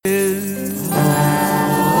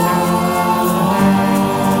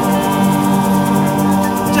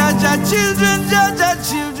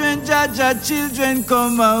Jaja children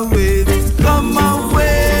come away, come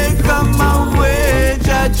away, come away,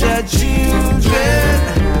 Jaja children,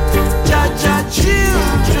 Jaja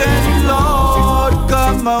children, Lord,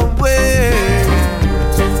 come away,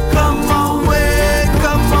 come away,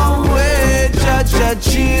 come away, Jaja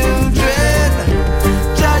children,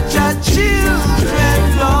 Jaja children,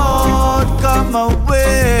 Lord, come away.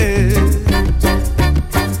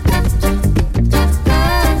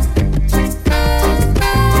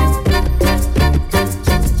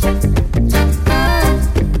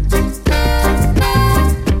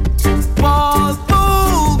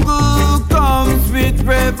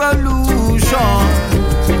 Revolution,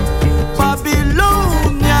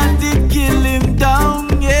 Babylonian did kill him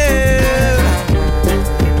down, yeah.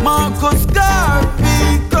 Marcus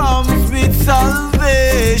Garvey comes with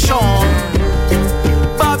salvation.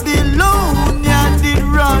 Babylonian did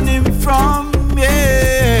run him from,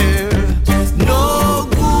 yeah. No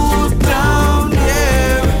good down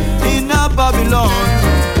here in a Babylon.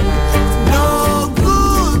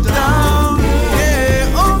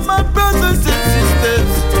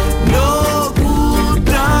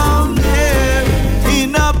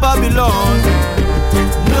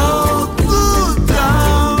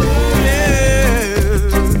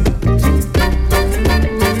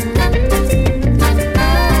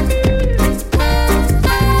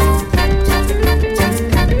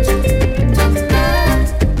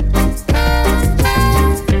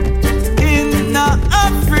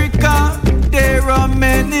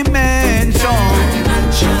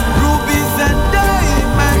 Rubies and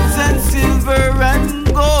diamonds and silver and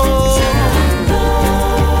gold.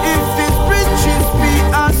 If his riches be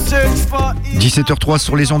a search for 17h03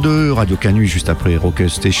 sur les ondes de Radio Canu, juste après Rock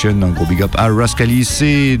Station. Un gros big up à Rascali.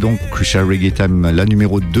 C'est donc Crucial Reggae Time, la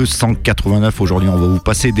numéro 289. Aujourd'hui, on va vous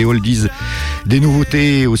passer des oldies, des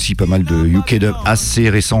nouveautés, aussi pas mal de UK dub assez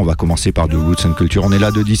récents. On va commencer par de Roots and Culture. On est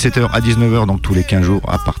là de 17h à 19h, donc tous les 15 jours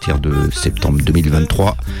à partir de septembre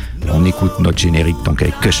 2023. On écoute notre générique donc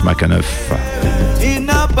avec Kush McAnuff. In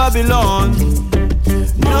a Babylon,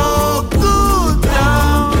 no good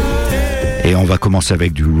down. Et on va commencer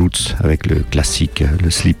avec du Roots, avec le classique, le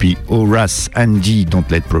Sleepy Horace Andy, Don't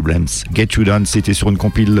Let Problems Get You Down. C'était sur une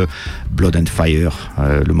compile Blood and Fire.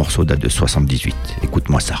 Le morceau date de 78.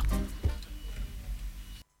 Écoute-moi ça.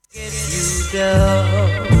 Get you down.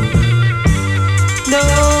 No,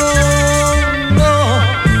 no.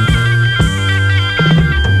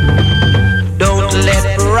 Don't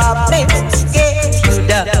let problems get you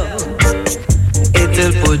down.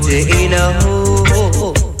 It'll put you in a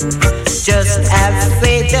hole. Just have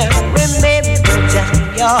faith and remember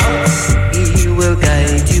Jah, He will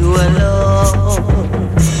guide you along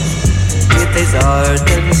with His heart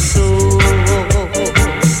and soul.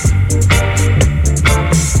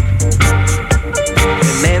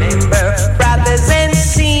 Remember, brothers and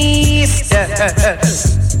sisters,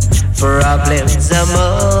 problems are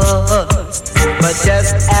must, but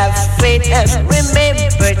just have faith and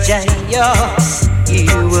remember Jah, He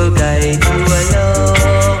will guide you along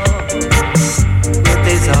with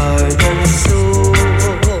His heart and soul.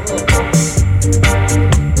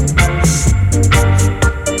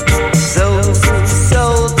 Those who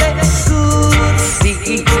sow the good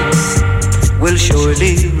seed will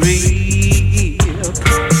surely reap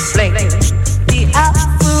plenty of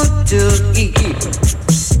food to eat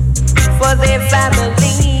for their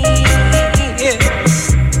family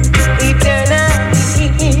eternally.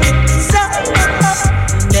 So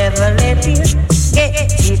never let it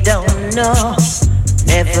get you down, no.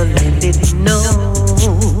 Never let it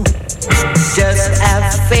know. Just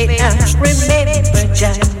have faith and remember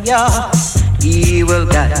Jah, He will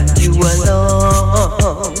guide you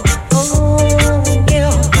along. Oh,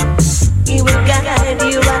 yeah, He will guide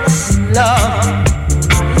you along.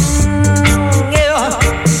 Yeah,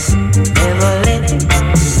 never let it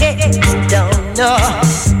get you down, no.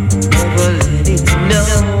 Never let it know.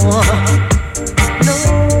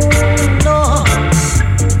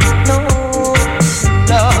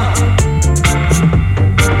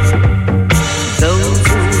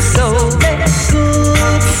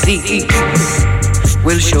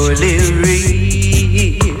 Will surely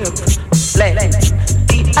reap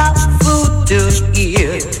plenty of food to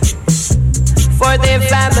eat for their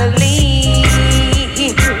family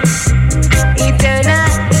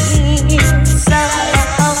eternally. So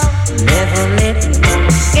never let it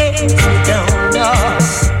get you down, no.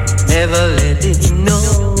 Never let it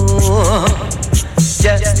know.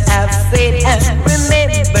 Just have faith and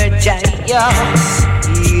remember Jah,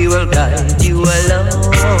 He will guide you along.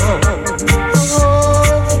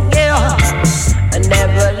 Oh, yeah, and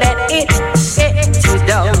never let it get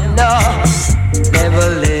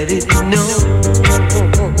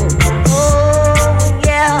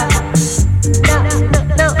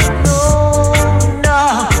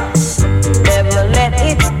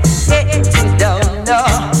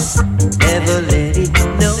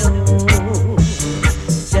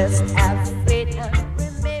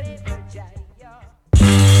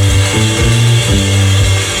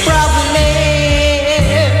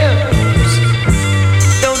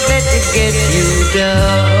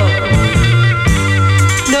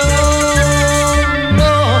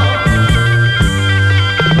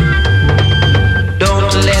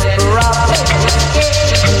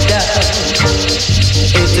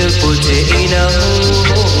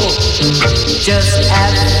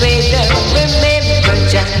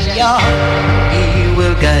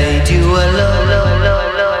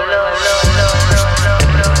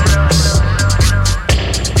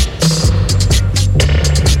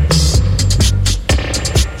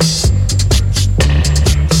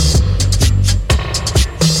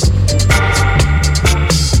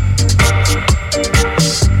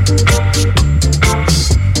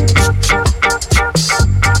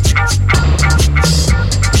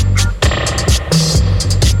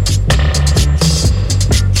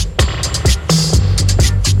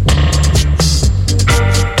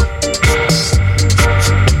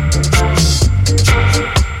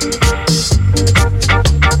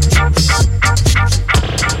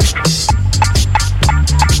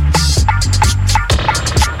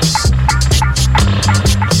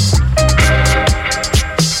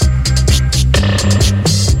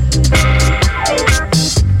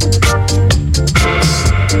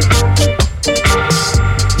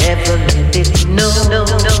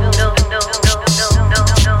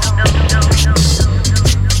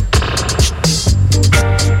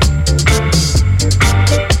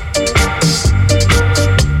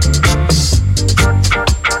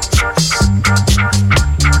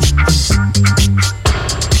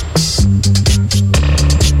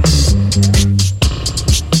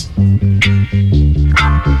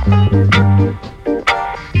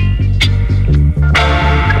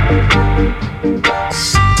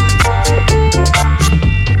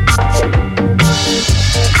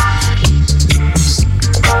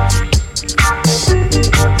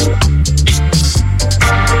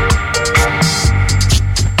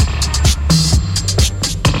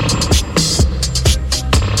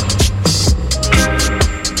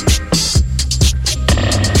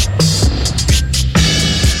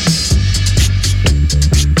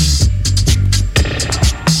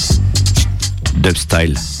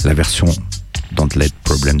Dubstyle, la version Don't Let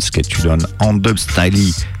Problems Get You Down en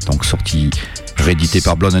Dubstyle, donc sorti, réédité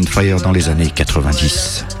par Blood and Fire dans les années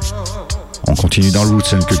 90. On continue dans le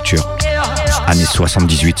Roots and Culture, années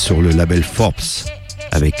 78 sur le label Forbes,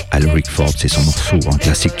 avec Alric Forbes et son morceau en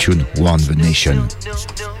classic tune One the Nation.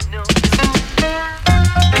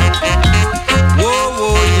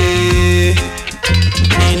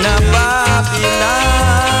 In a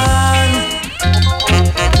Babylon,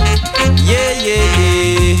 yeah, yeah,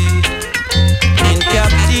 yeah. In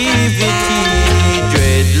captivity,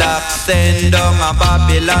 dreadlocks send down a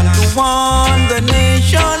Babylon to warn the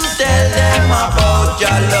nation. Tell them about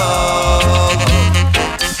your love.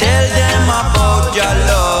 Tell them about your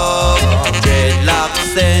love. Dreadlocks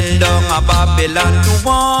send down a Babylon to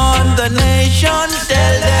warn the nation.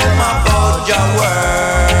 Tell them about your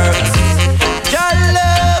works. Your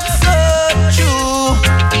love so true,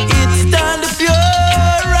 it's done the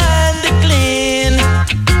pure and the clean.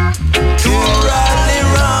 To rally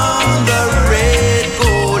round the red,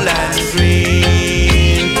 gold and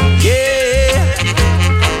green. Yeah,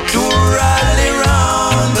 to rally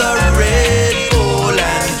round the red, gold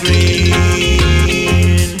and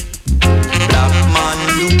green. Black man,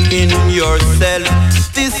 look in yourself.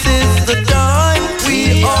 This is the time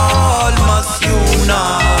we all must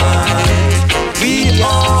unite. We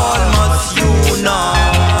all must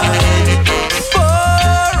unite.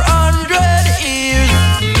 400 years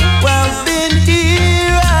we've been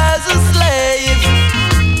here as a slave.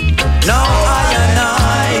 Now I and I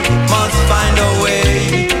must find a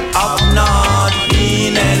way of not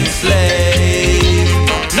being enslaved.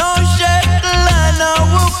 No shackle on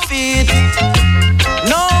our feet,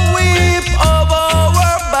 no whip over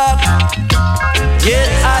our back. Yet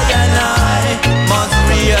I and I must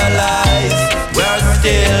realize we're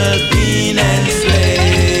still being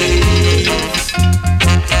enslaved.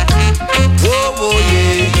 Whoa, whoa,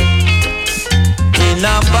 yeah. In a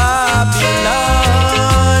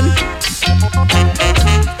Babylon.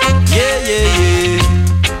 Yeah, yeah, yeah.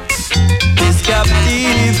 This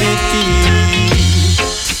captivity.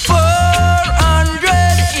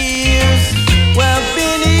 400 years we've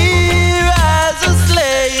been here as a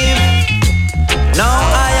slave. Now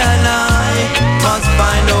I and I must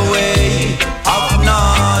find a way of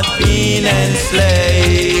not being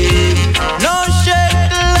enslaved. No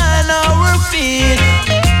shackle on our feet,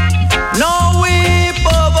 no whip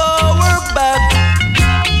over our back.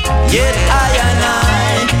 Yet I and I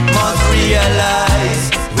must realize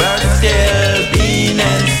we're still being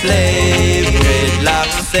enslaved.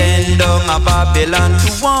 Dreadlocks send down a Babylon to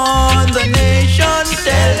warn the nation.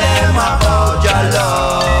 Tell them about your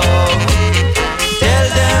love. Tell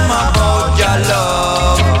them about your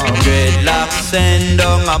love. Dreadlocks send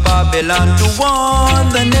down a Babylon to warn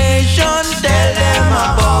the nation. Tell them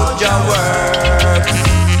about your works.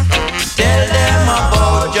 Tell them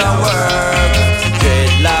about your works.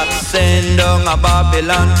 Dreadlocks send down a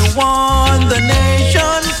Babylon to warn the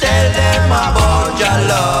nation. Tell them about your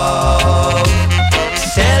love.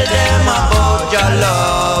 Tell them about your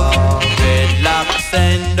love. Dreadlocks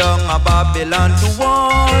send down a Babylon to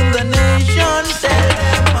warn the nation. Tell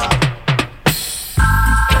them about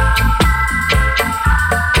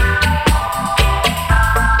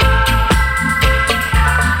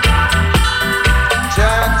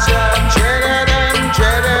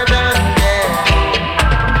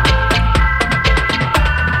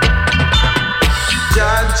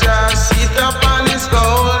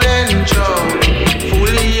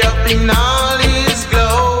in all his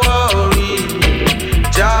glory,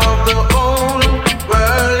 Jah of the old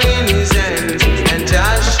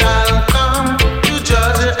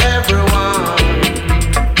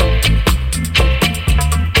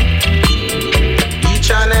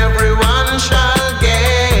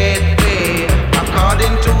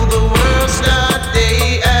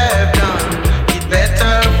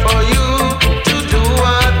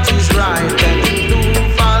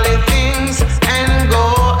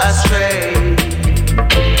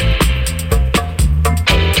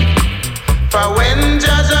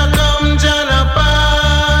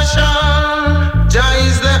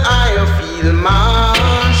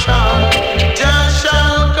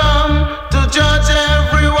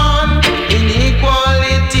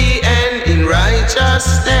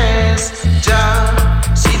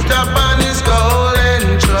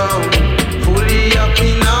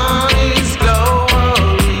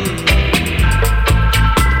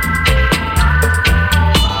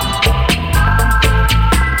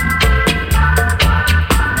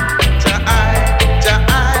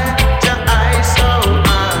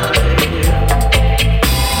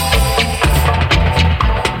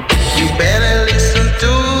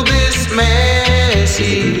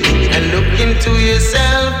to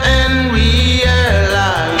yourself and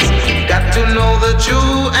realize. Got to know the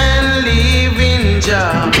truth and live in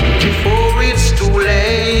Jah before it's too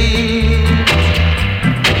late.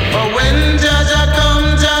 But when Jah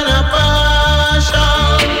come, Jah not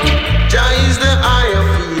partial. Jah is the higher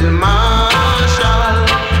field marshal.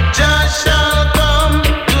 Jah shall come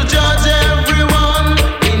to judge everyone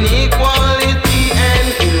in equality and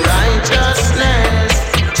in righteousness.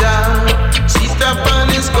 Jah sit upon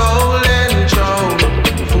his golden throne,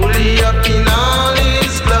 fully up in all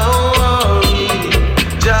his glory.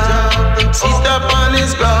 Jah sit upon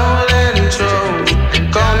his golden throne,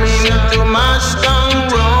 coming to mash down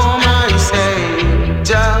Rome, I say.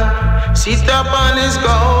 Jah sit upon his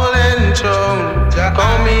golden throne,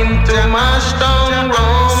 coming to mash down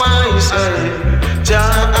Rome, I say.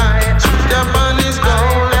 Jah sit upon his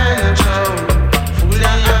golden throne, fully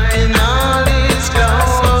up in all his glory.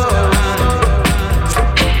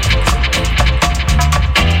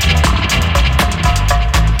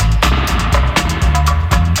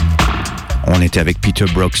 On était avec Peter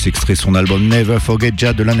Brooks, extrait son album Never Forget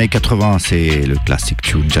Jah de l'année 80, c'est le classique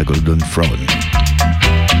tune Jah Golden Throne.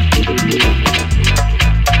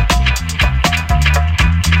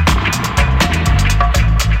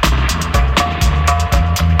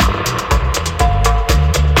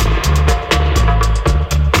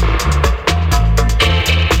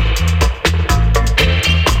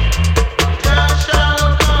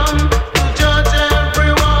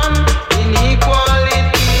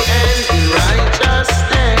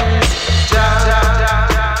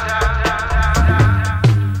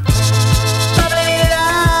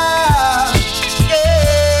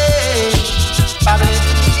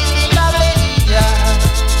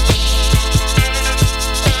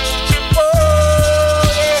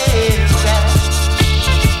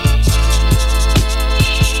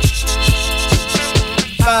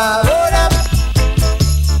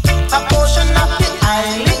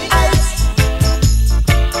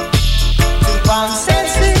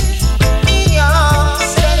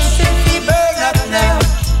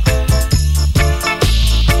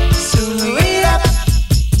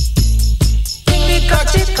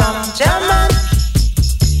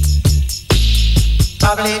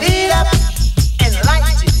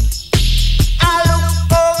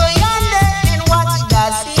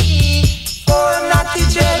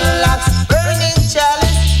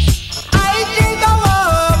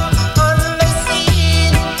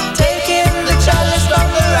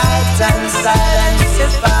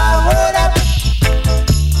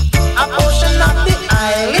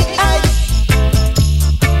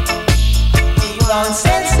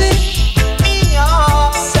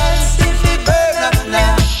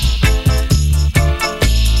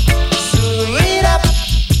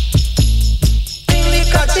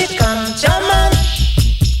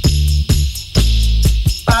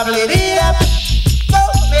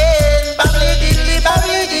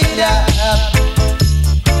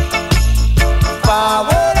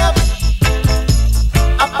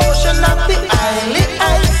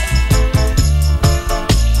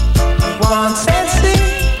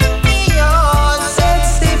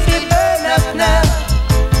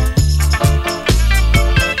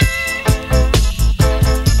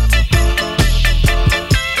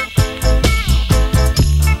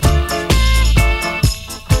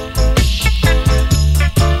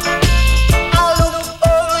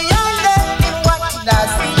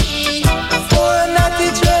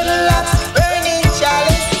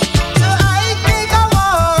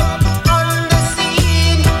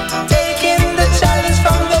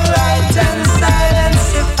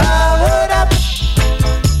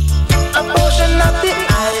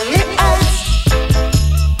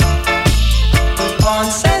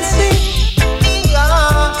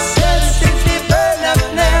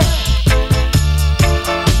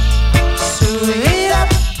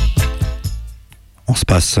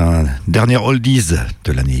 Un dernier Oldies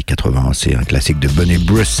de l'année 80, c'est un classique de Bunny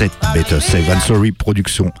Brissett, Better Safe Than Sorry,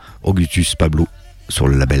 production Augustus Pablo sur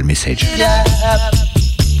le label Message.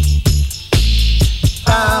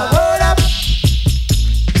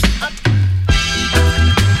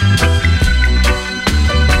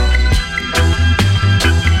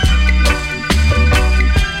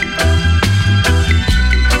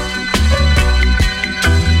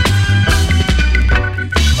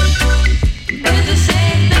 Better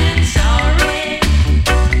safe than sorry.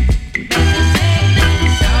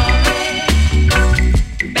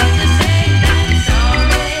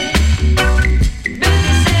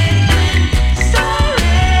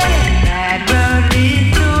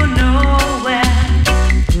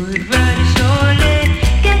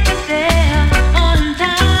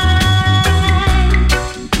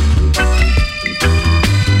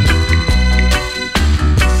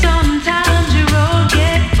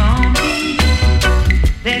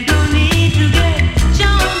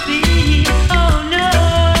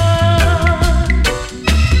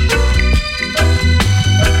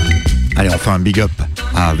 enfin big up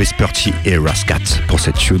à Vesperti et Rascat pour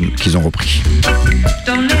cette tune qu'ils ont repris.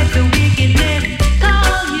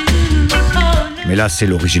 Mais là c'est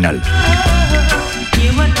l'original.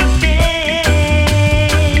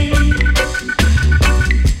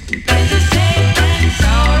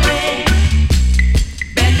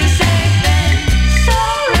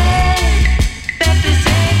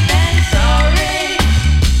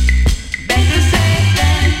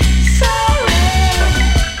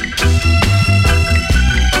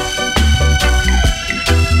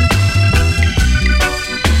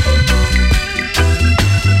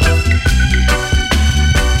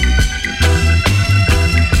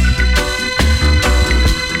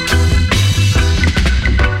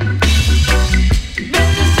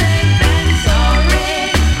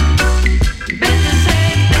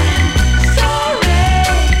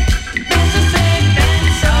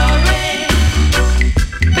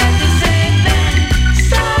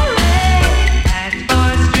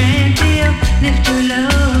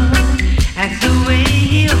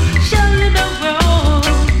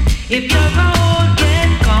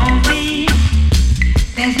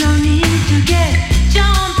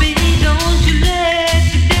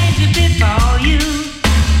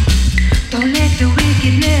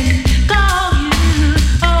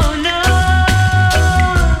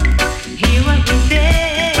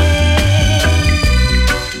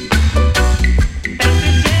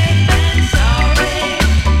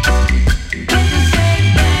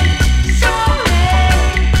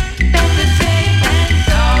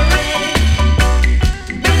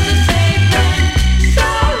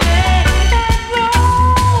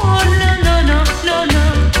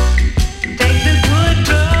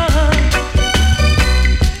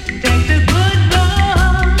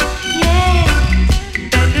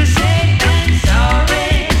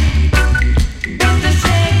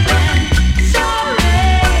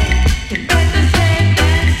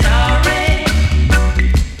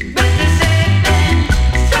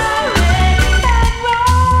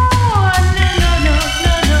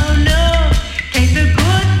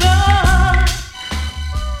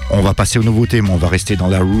 Passer aux nouveautés, mais on va rester dans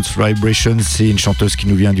la Roots Vibration. C'est une chanteuse qui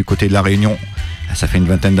nous vient du côté de la Réunion. Ça fait une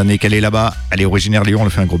vingtaine d'années qu'elle est là-bas. Elle est originaire de Lyon, elle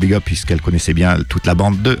fait un gros big up puisqu'elle connaissait bien toute la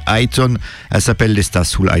bande de Highton. Elle s'appelle Lesta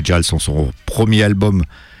Soul Ijal, son premier album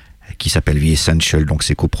qui s'appelle The Essential. Donc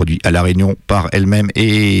c'est coproduit à la Réunion par elle-même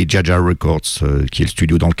et Jaja Records, qui est le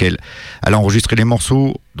studio dans lequel elle a enregistré les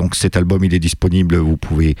morceaux. Donc cet album il est disponible, vous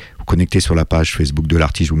pouvez vous connecter sur la page Facebook de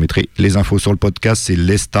l'artiste, je vous mettrai les infos sur le podcast. C'est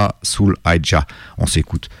Lesta Soul Ijal. On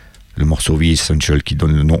s'écoute le morceau The Essential qui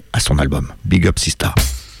donne le nom à son album. Big up Sista.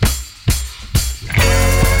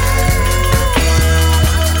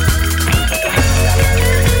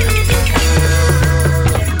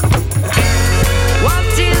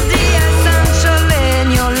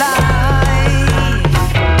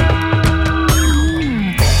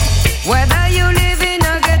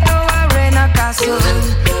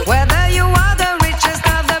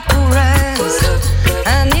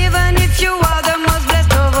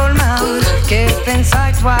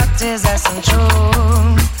 What is essential?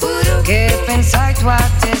 Keep inside what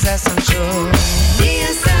is essential. The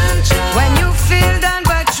essential. When you feel down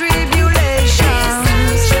by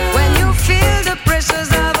tribulations, when you feel the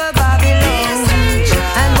pressures of a Babylon,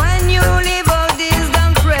 and when you leave all these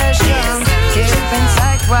down pressures, keep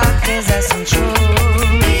inside what is essential.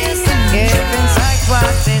 Keep inside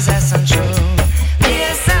what is essential. The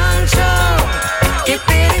essential. Keep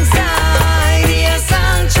it inside. The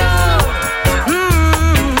essential.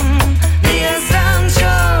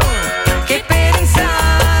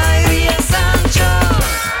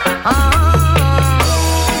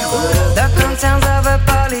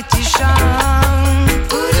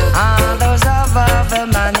 Are those of a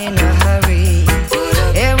man in a hurry.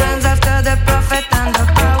 He runs after the prophet and the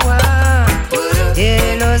power.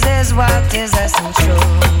 He loses what is essential.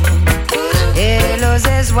 He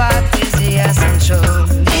loses what is the essential.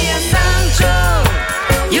 The essential.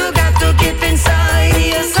 You got to keep inside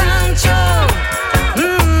the essential.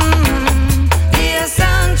 The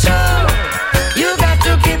essential. You got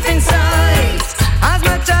to keep inside. As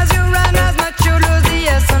much as you run, as much you lose the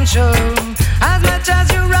essential. As much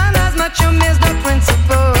as you run, as much you miss the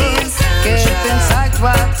principles. Keep inside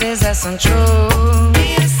what is essential.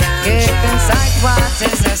 Keep inside what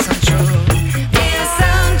is essential. The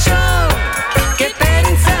essential. Keep it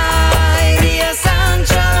inside. The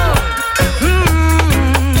essential.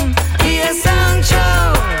 The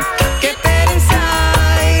essential. Keep it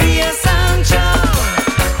inside. The essential.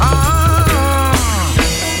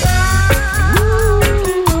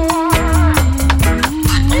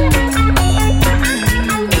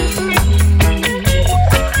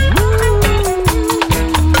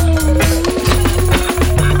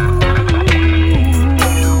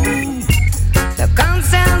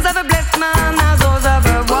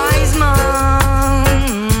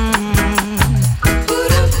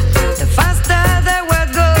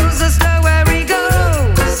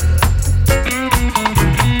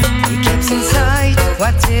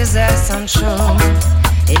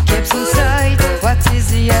 It keeps inside what is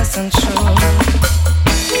the essential.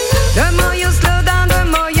 The more you slow down, the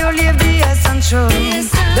more you live the essential.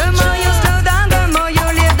 The more you slow down, the more you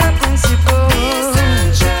live the principle.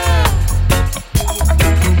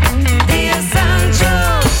 The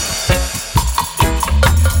essential.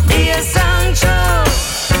 The essential.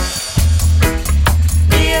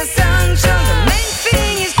 The essential. The main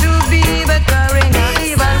thing is to be better in a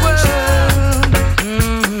evil world.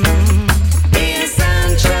 The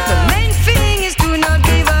essential. The main thing is to not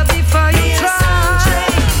give up before you try.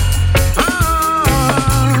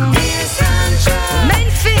 The essential. The main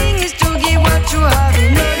thing is to give what you have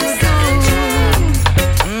in order to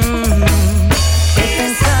keep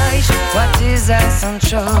inside what is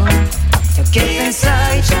essential. You keep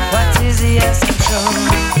inside what is the essential.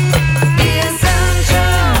 The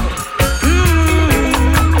essential.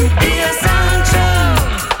 The essential.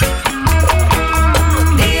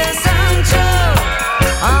 The essential.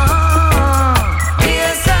 The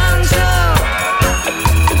essential.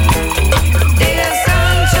 The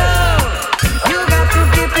essential. You got to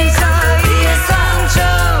keep inside the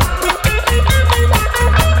essential.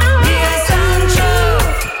 The essential.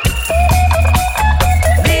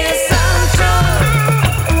 The essential.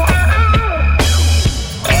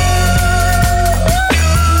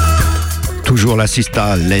 Toujours la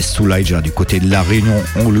Sista, Les Soulaija du côté de La Réunion.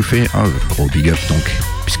 On lui fait un gros big up donc,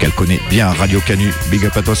 puisqu'elle connaît bien Radio Canu. Big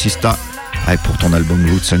up à toi Sista. Allez, pour ton album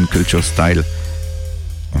Roots and Culture Style,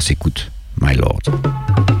 on s'écoute My Lord.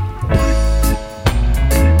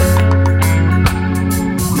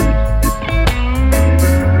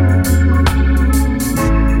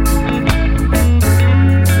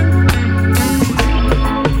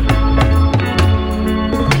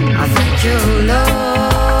 I thank you,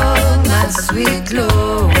 Lord, my sweet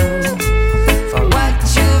Lord, for what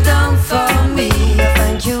you've done for me. I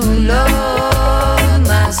thank you, Lord,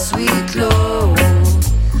 my sweet Lord,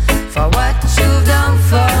 for what you've done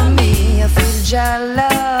for me. I feel your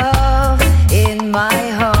love in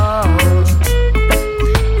my heart.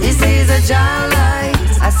 This is a jar light.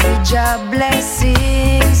 I see your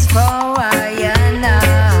blessings for I and I.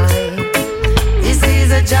 This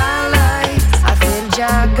is a jar light. I feel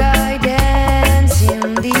your guidance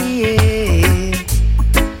in the air.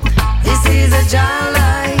 This is a jar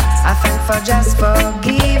light. I thank for just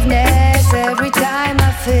forgiveness every time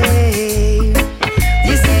I fail.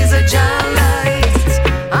 This is a jar light.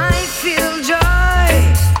 I feel joy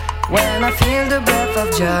when I feel the breath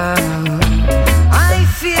of joy. I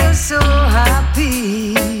feel so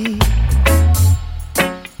happy.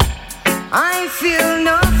 I feel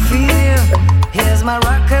no fear. Here's my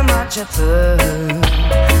rocket matcher.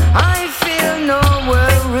 I feel no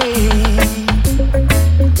worry.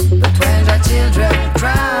 But when the children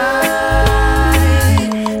cry,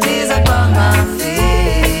 tears upon my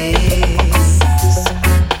face.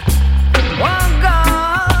 Oh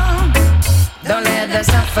God, don't let them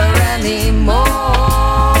suffer anymore.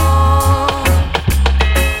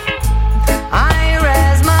 I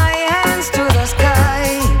raise my hands to the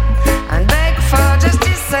sky and beg for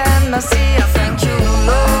justice and mercy. I thank you,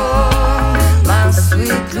 Lord, my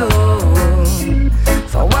sweet Lord,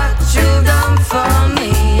 for what you've done for me.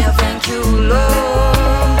 I thank you,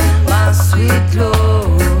 Lord, my sweet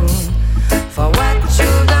Lord, for what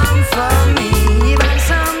you've done for me. Even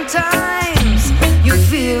sometimes you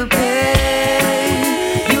feel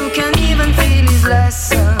pain. You can even feel his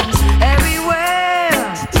lessons everywhere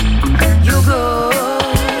you go.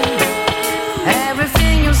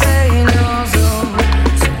 Everything you say in your zone.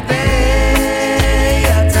 So pay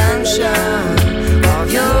attention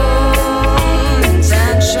of your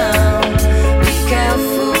intention. Be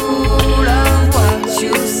careful of what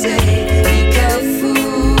you say. Be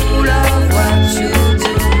careful of what you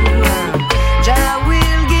do. Jah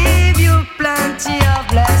will give you plenty of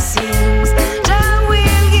blessings. Jah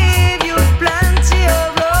will give you plenty of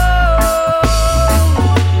love.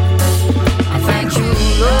 I thank you,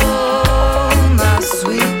 Lord, my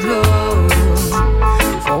sweet Lord,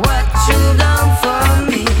 for what you've done for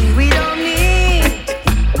me. We don't need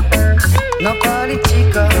no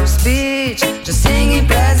political speech, just singing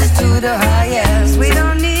praises to the highest. We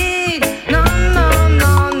don't need no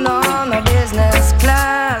business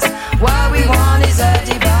class. What we want is a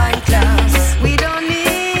divine class. We don't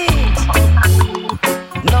need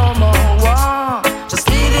no more war, just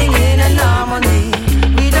living in an harmony.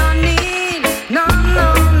 We don't need no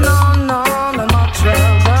more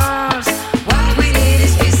troubles. What we need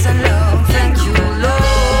is peace and love. Thank you,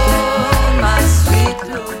 Lord, my sweet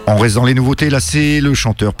Lord. On reste dans les nouveautés, là c'est le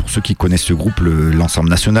chanteur, pour ceux qui connaissent ce groupe, l'ensemble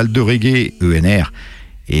national de reggae, ENR,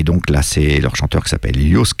 Et donc là, c'est leur chanteur qui s'appelle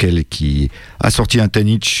Yoskel qui a sorti un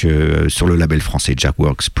 10-inch sur le label français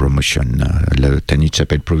Jackworks Promotion. Le 10-inch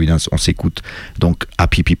s'appelle Providence. On s'écoute donc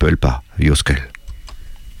Happy People par Yoskel.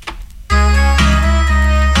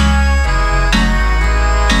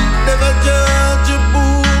 Never judge a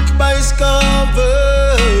book by its cover.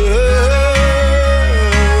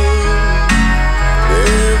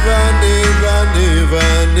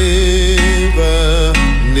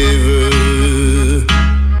 Never.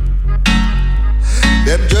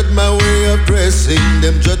 Them judge my way of dressing,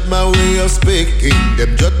 them judge my way of speaking,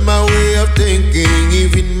 them judge my way of thinking,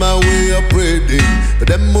 even my way of breathing. But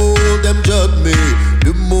them all, them judge me,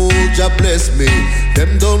 the more Jah bless me.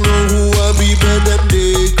 Them don't know who I be, but them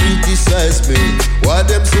they criticize me. What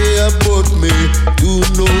them say about me, do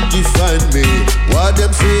not define me. What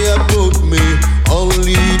them say about me,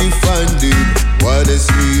 only define it. What they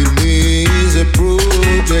see in me is a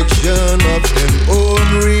projection of them own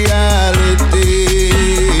reality.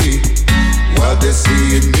 What they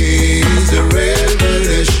see in me is a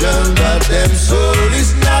revelation that them soul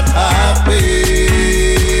is not happy.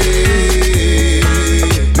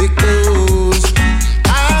 Because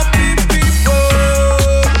happy people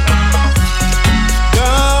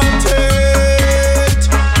don't hate.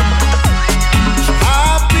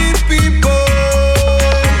 Happy people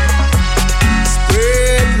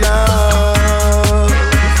spread love.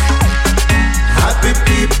 Happy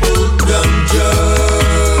people don't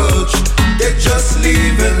judge. They just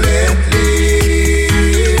live and let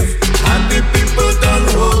live. Happy people don't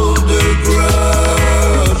hold a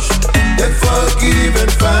grudge. They forgive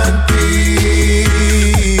and find peace.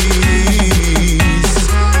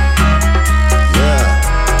 Yeah.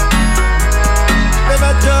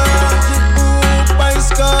 Never judge a book by its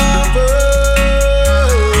cover.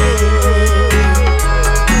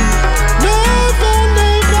 Never,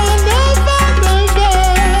 never, never, never,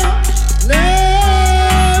 never.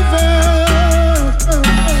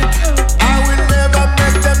 I will never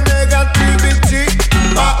make them negativity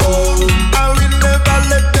my own. I will never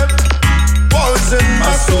let them poison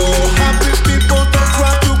my soul. Happy people don't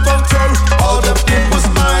try to control other people's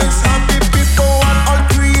minds. Happy people want all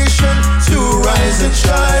creation to rise and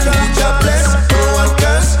shine. Jah bless, no one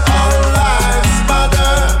curse our lives.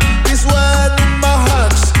 Mother, this word in my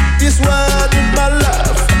heart, this word in my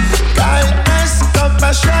love. Kindness,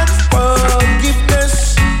 compassion,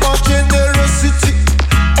 forgiveness, more generosity,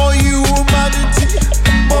 more humanity,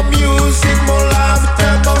 more music, more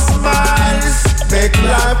laughter, more smiles. Make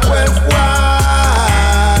life worthwhile.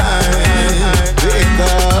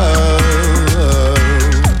 Because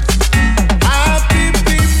happy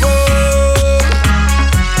people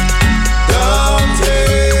don't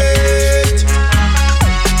hate.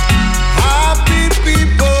 Happy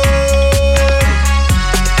people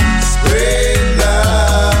spread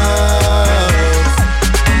love.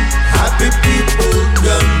 Happy people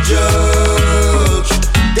don't judge.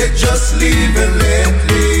 They just live and let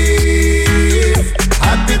live.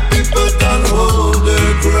 Happy people don't hold a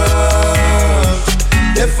grudge.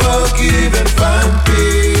 They forgive and find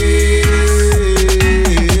peace.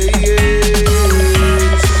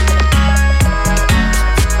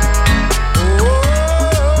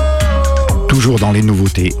 Toujours dans les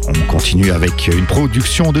nouveautés, on continue avec une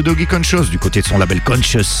production de Doggy Conscious du côté de son label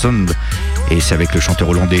Conscious Sound. Et c'est avec le chanteur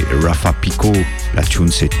hollandais Rafa Pico. La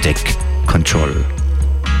tune c'est Take Control.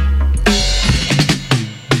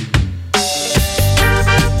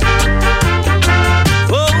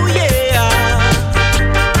 Oh yeah,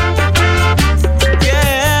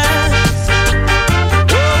 yes.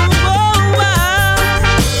 Oh,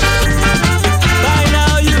 by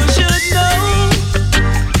now you should know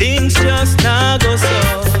things just not go so.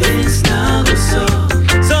 Things not go so.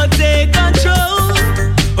 So take control,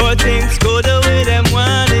 or things go the way them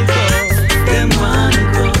want it go. Them want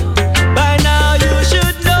it go. By now you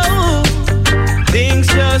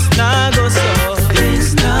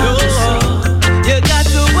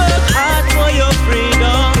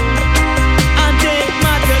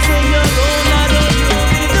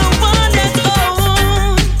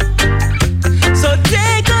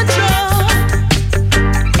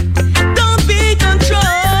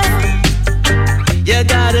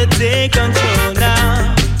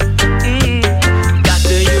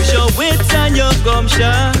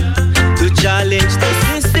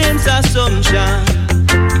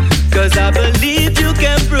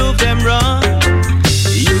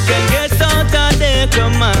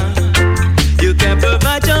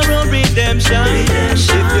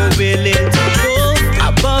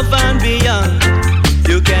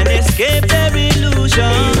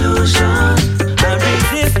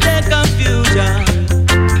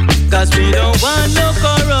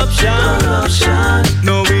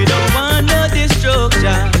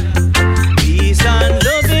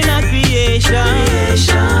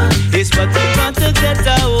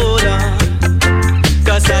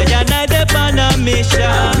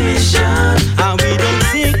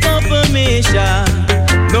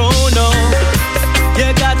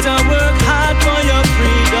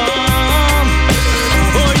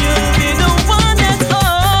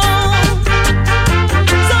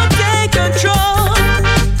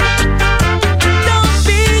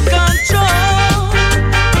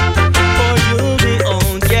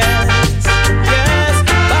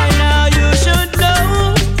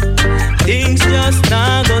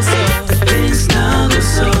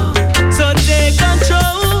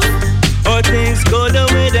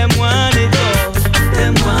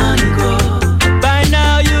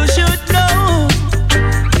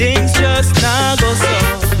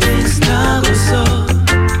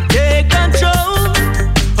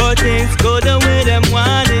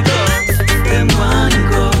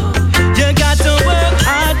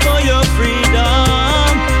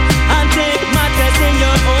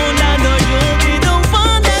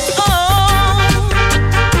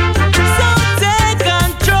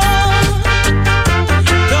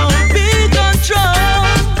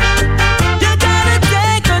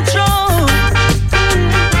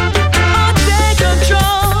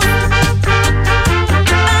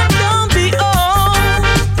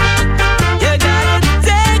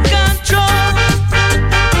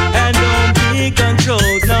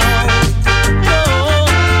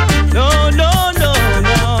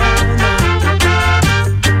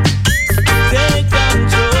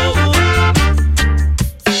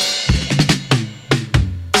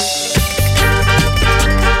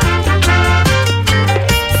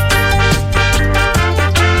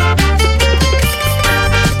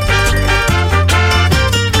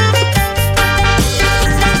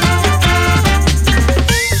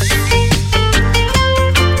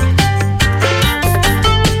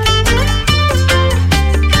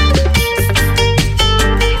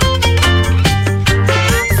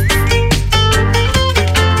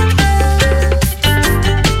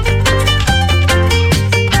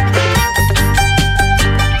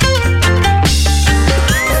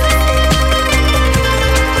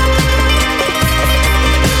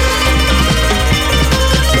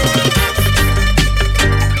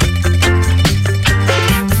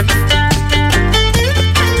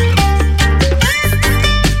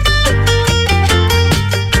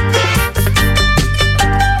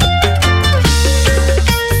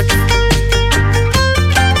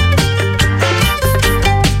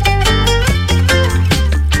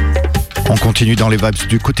On continue dans les vibes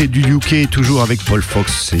du côté du UK, toujours avec Paul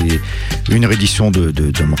Fox. C'est une réédition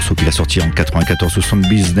d'un morceau qu'il a sorti en 94 sous son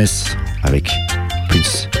business avec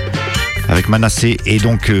Prince, avec Manasseh. Et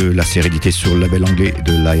donc là, c'est réédité sur le label anglais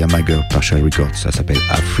de Liam Mager, Partial Records. Ça s'appelle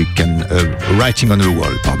Writing on the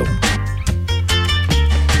Wall, pardon.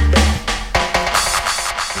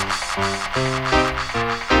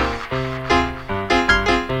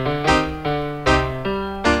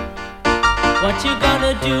 What you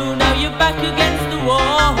gonna do now you're back against the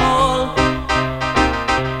wall?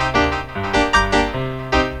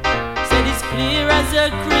 Said it's clear as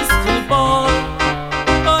a crystal ball.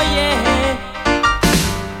 Oh yeah.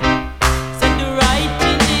 Said the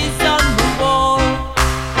writing is on the wall.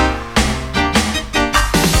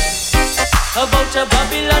 About a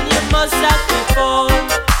Babylon you must have to fall.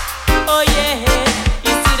 Oh yeah.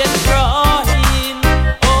 You see them crying.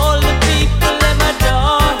 All the people them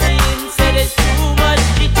adoring. Say there's too much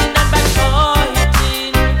cheating and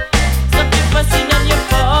backbiting. Some people sin and you're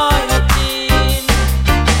fighting.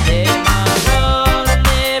 Them a run,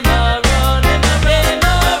 them a run, them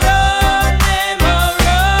a run, them a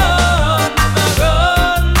run, them a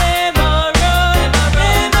run, them a run,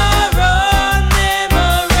 them a run, them a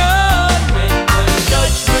run. When the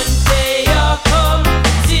judgment day a come,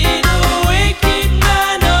 see the wicked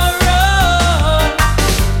man a run.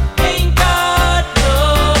 Ain't got no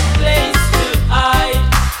place to hide.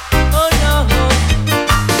 Oh no.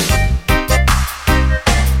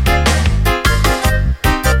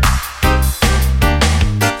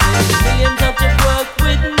 Millions out of work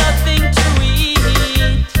with nothing to eat.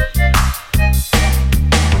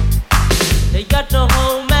 They got no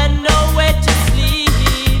home and nowhere to sleep.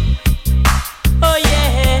 Oh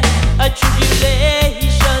yeah, a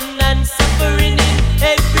tribulation and suffering in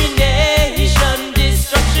every nation.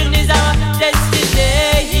 Destruction is our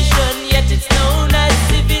destination, yet it's known as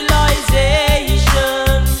civilization.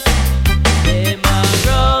 Them a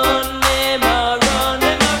run, them a run,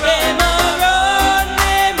 them a run,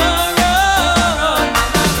 them a run, them a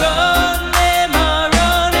run, them a run, them a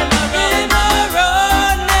run, them a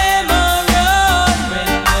run, them a run. When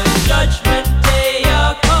the judgment day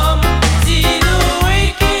a come, see the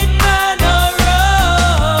wicked man a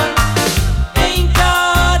run. Ain't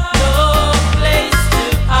got no place to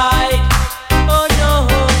hide. Oh no.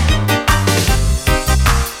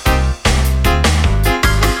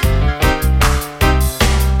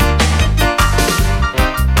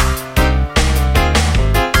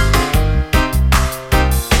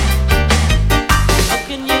 How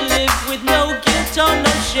can you live with no guilt or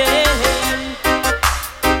no shame?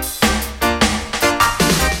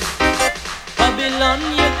 Babylon,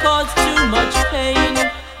 you cause too much pain.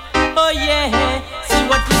 Oh yeah, see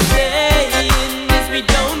what we're saying is we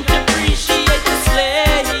don't appreciate the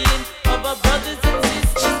slaying of our brothers and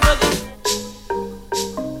sisters for the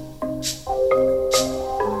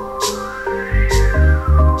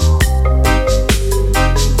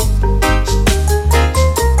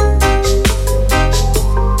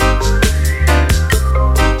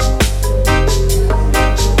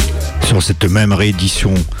Sur cette même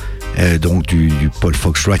réédition donc du Paul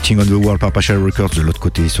Fox Writing on the Wall par Partial Records, de l'autre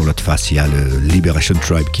côté, sur l'autre face, il y a le Liberation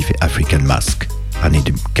Tribe qui fait African Mask, année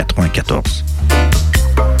 94.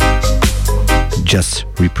 Just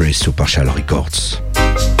Repress sur Partial Records.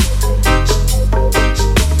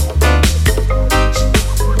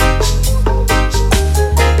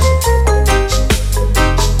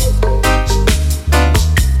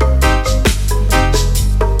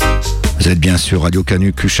 Vous êtes bien sur Radio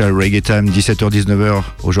Canu, Crucial Reggae Time, 17h-19h.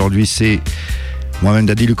 Aujourd'hui, c'est moi-même,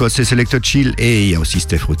 Daddy Lucas, c'est Selected Chill. Et il y a aussi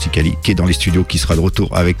Steph Roticali qui est dans les studios, qui sera de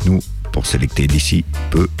retour avec nous pour sélecter d'ici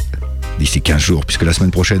 15 jours. Puisque la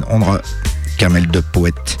semaine prochaine, on aura Camel de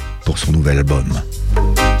Poète pour son nouvel album.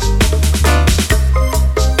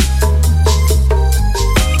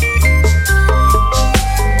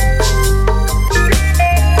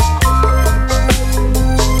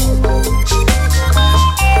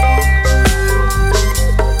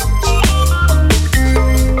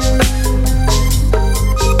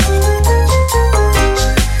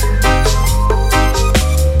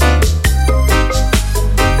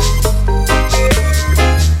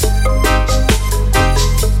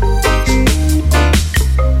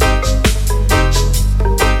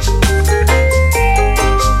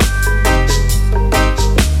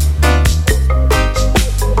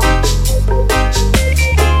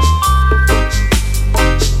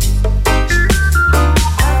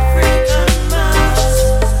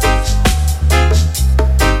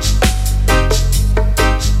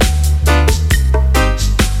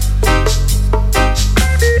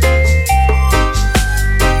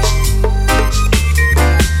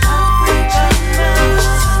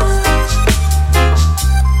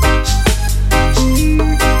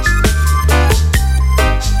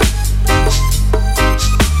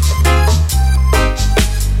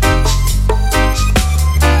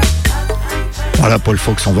 Paul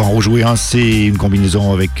Fox. On va en rejouer un, c'est une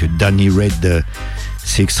combinaison avec Danny Red.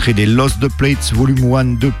 C'est extrait des Lost the Plates Volume 1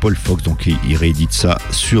 de Paul Fox. Donc il réédite ça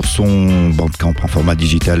sur son Bandcamp en format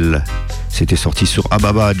digital. C'était sorti sur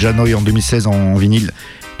Ababa Janoy en 2016 en vinyle.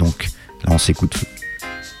 Donc là on s'écoute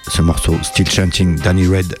ce morceau Still Chanting, Danny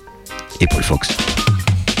Red et Paul Fox.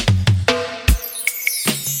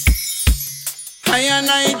 I and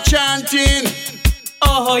I chanting.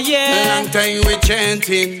 Oh yeah. Long time we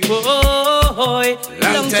chanting. Oh,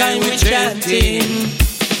 long time we chanting.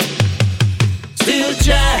 Still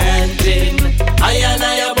chanting. I and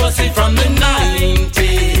I are bossy from the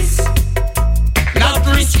 90s. Not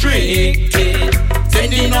restricted.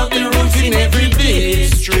 Sending out the roots in every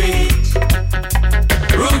district.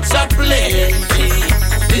 Roots are plenty.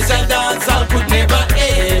 This a dance I could never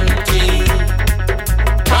empty.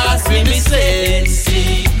 Pass me the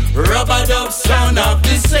sensei. Rubber dub sound of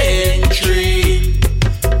the century.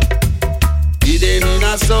 Did them in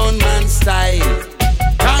a sound man style.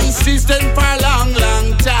 Consistent for a long,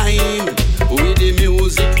 long time. With the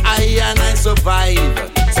music I and I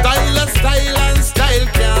survive. Style and style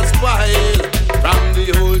can't spoil. From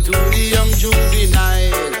the old to the young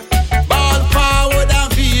juvenile. Ball forward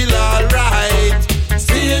and feel alright.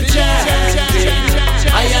 Still chanting.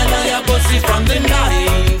 I and I are bossy from the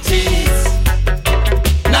 90s.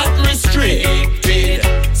 Not restricted.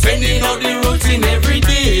 Sending out the roots in every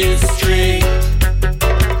district.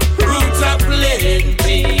 Roots are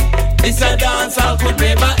plenty. This a dance I could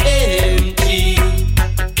never empty.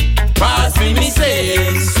 Pass me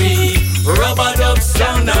sensei. Rubber dub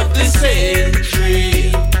sound of the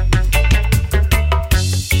century.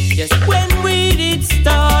 Yes, when we did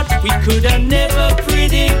start, we could have never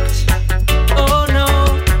predict. Oh no,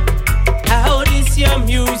 how this your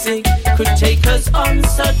music could take us on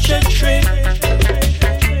such a trip.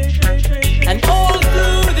 And all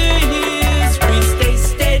through the years, we stay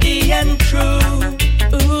steady and true.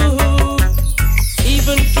 Ooh,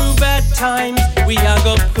 even through bad times, we are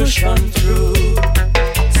gonna push on through.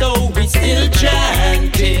 So we still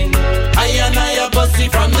chanting. I and I are bossy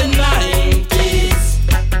from the 90s.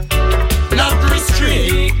 Not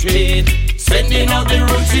restricted. Sending out the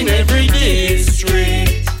roots in every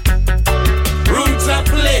district. Roots are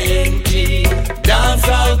plenty. Dance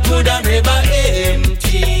all good and never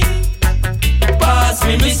empty. Pass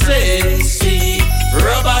me sensei.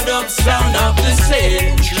 Rubber dub sound of the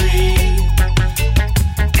century.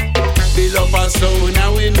 Fill up our sound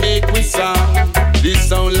and we make we sound. This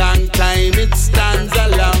sound long time it stands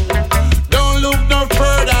alone. Don't look no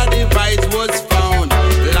further, the vibes was found.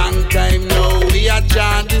 Long time now we are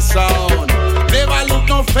chant the sound. Never look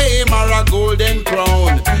no fame or a golden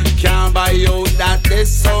crown. Can't buy out that this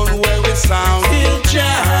sound where we sound. Still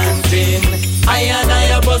chanting. I and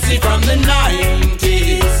I are bossy from the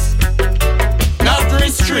 90s. Not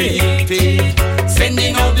restricted.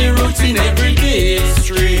 Sending out the roots in every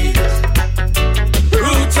district.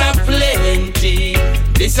 Roots are plenty.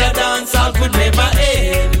 This a dance I could never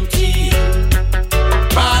empty.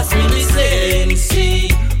 Pass me the sensei.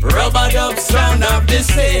 Rubber dub sound of the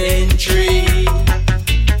century.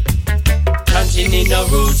 Chanting in a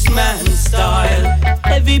roots man style.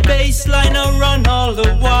 Heavy bass line a run all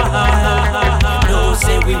the while. No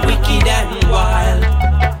say we wicked and wild.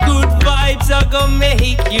 Good vibes are gonna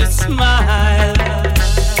make you smile.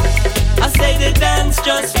 I say the dance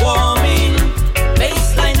just warming.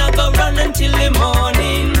 Bassline I go run until the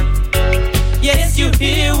morning. Yes, you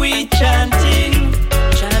hear we chanting.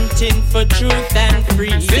 Chanting for truth and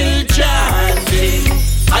freedom. Still chanting.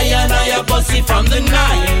 I and I are bossy from the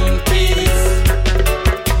 90s.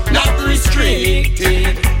 Not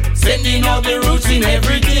restricted. Sending out the roots in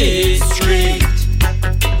every district.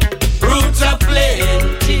 Roots are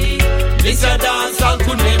plenty. This a dance I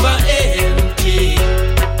could never empty.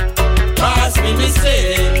 Pass me the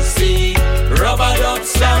sensei. Rubber dub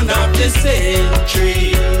sound of the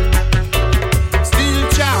century. Still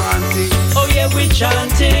chanting. Oh yeah, we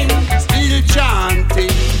chanting. Still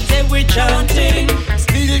chanting. Say we chanting.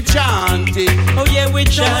 Still chanting. Oh yeah, we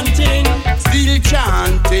chanting. Still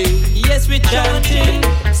chanting. Yes, we chanting.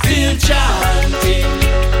 Still chanting.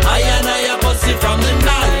 I and I are bossy from the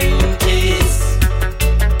 90s.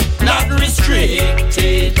 Not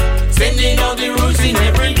restricted. Sending out the roots in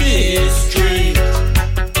every district.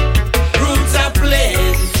 Roots are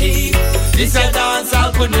plenty. This a dance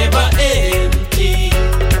I could never empty.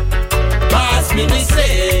 Pass me the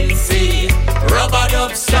sensei. Rubber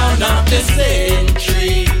dub sound of the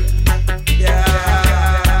century.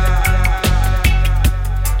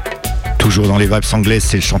 Toujours dans les vibes anglaises,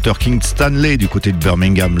 c'est le chanteur King Stanley du côté de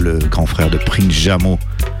Birmingham, le grand frère de Prince Jamo.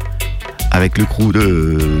 avec le crew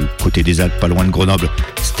de côté des Alpes, pas loin de Grenoble,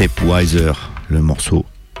 Stepwiser, le morceau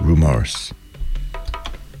Rumors.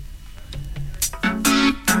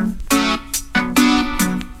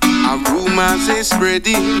 Rumors is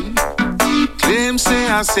spreading. Claims say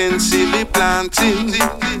I sensibly planting.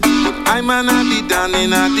 But I'm an the done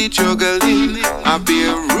in the juggling. I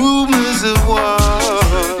bear rumors of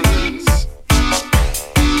wars.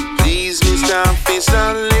 Please, Mr.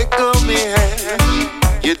 Officer, let go me hand.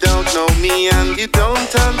 You don't know me and you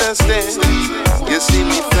don't understand. You see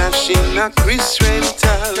me flashing a Chris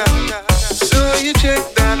rental. So you check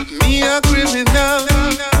that me a criminal.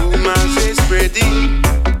 Rumors is spreading.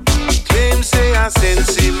 Claims say I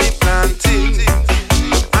sensibly planting.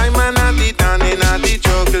 I'm an addy down in the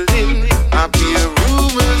juggling. I hear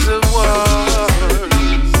rumors of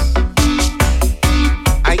wars.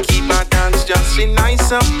 I keep a dance just to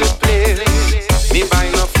nice up the place. Me buy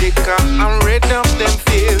no flicker and red up them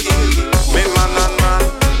face. Me man and man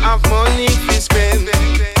have money to spend.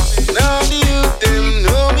 Now the youth them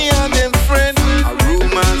know me and them friend. A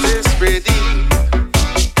rumors is spreading.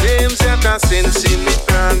 Claims that I sensibly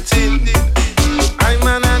planting. I'm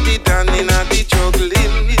an addy down in the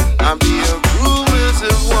juggling. I be a rumors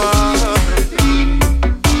of war.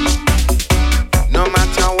 No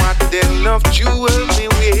matter what, them enough jewel me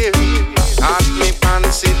wear. At me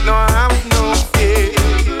pants it no have no fear.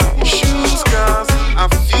 Shoes cars a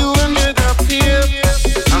few hundred a pair.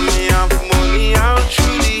 And me have money out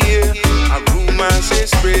through the year. A rumors is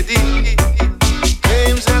spreading.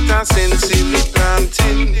 Claims that I sensibly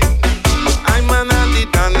planting. I'm an addy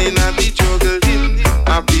down in the juggling.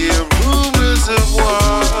 I bear rumors of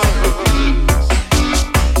war.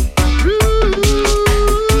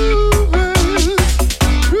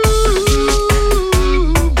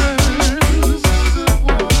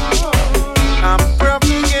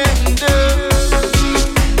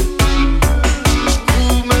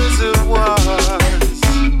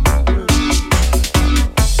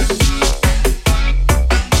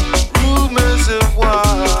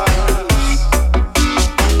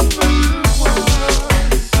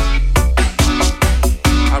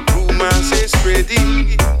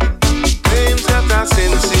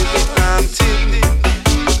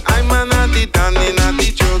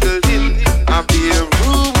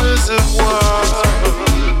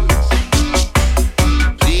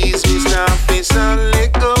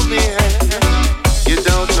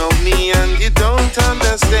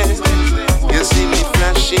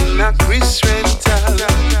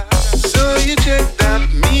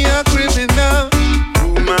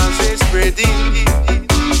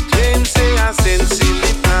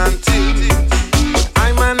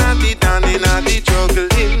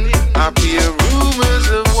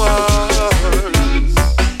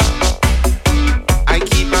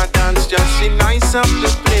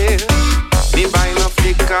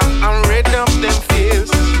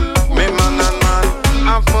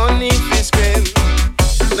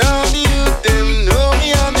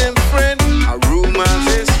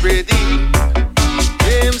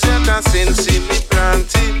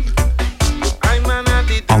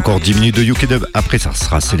 Encore 10 minutes de UK Dub, après ça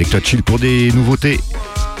sera Selecta Chill pour des nouveautés.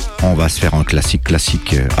 On va se faire un classique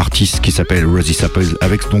artiste qui s'appelle Rosie Saples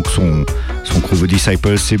avec donc son crew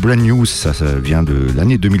Disciples. C'est brand new, ça vient de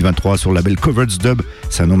l'année 2023 sur le label Covered Dub.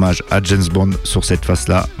 C'est un hommage à James Bond sur cette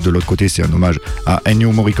face-là. De l'autre côté, c'est un hommage à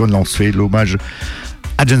Ennio Morricone. Là, on se fait l'hommage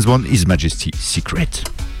à James Bond, His Majesty Secret.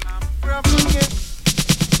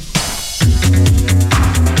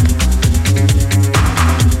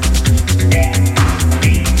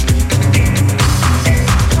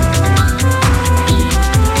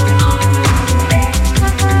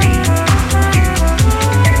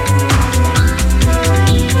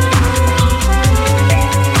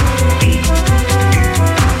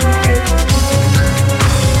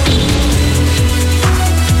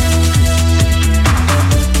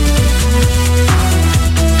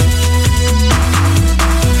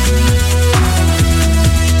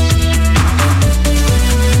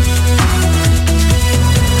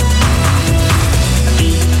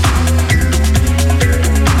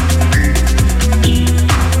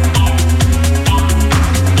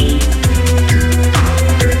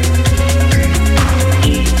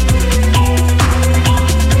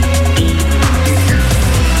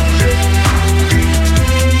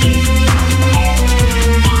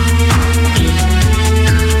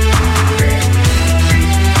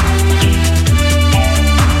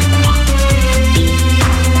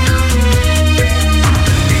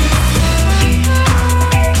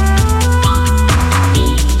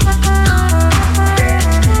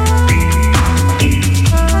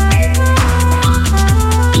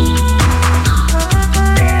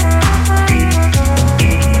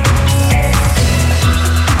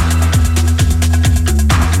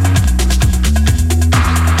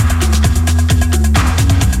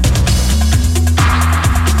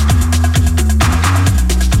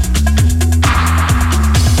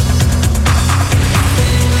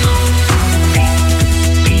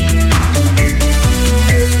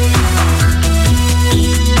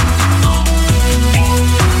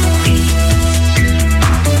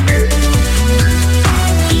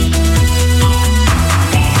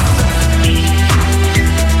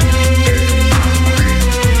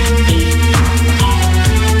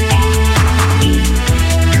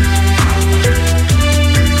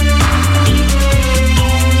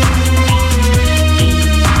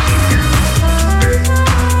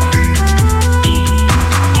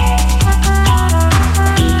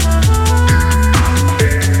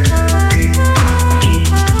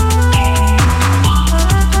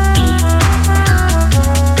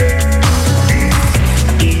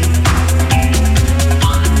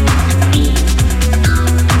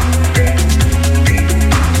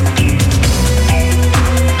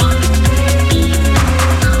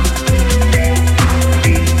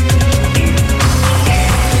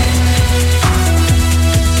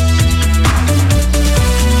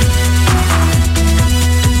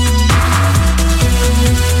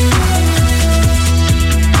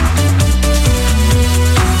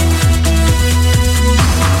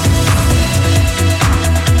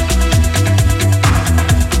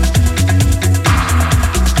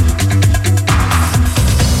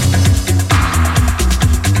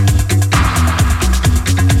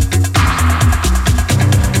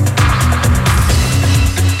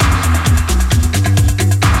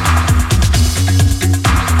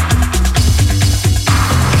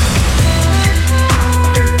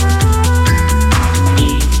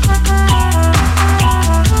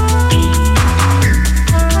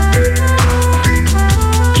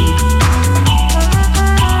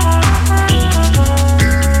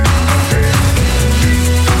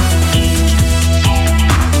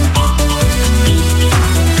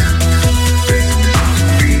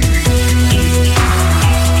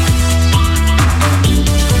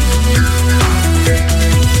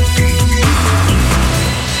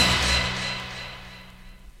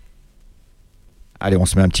 Allez, on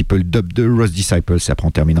se met un petit peu le dub de Rust Disciples et après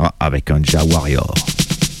on terminera avec un Jah Warrior.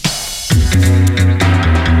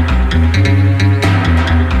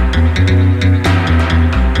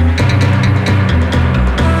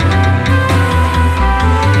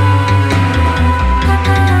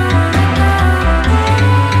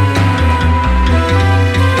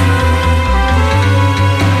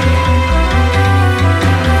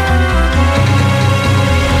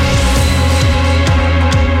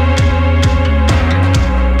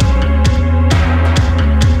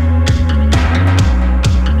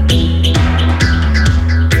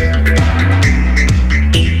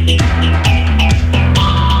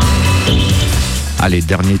 Allez,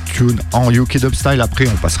 dernier tune en UK Dub Style. Après,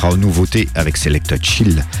 on passera aux nouveautés avec Selected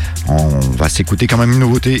Chill. On va s'écouter quand même une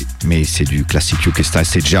nouveauté, mais c'est du classique UK Style.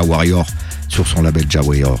 C'est Jah Warrior sur son label Jah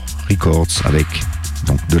Warrior Records avec,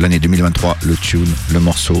 donc, de l'année 2023, le tune, le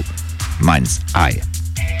morceau Mind's Eye.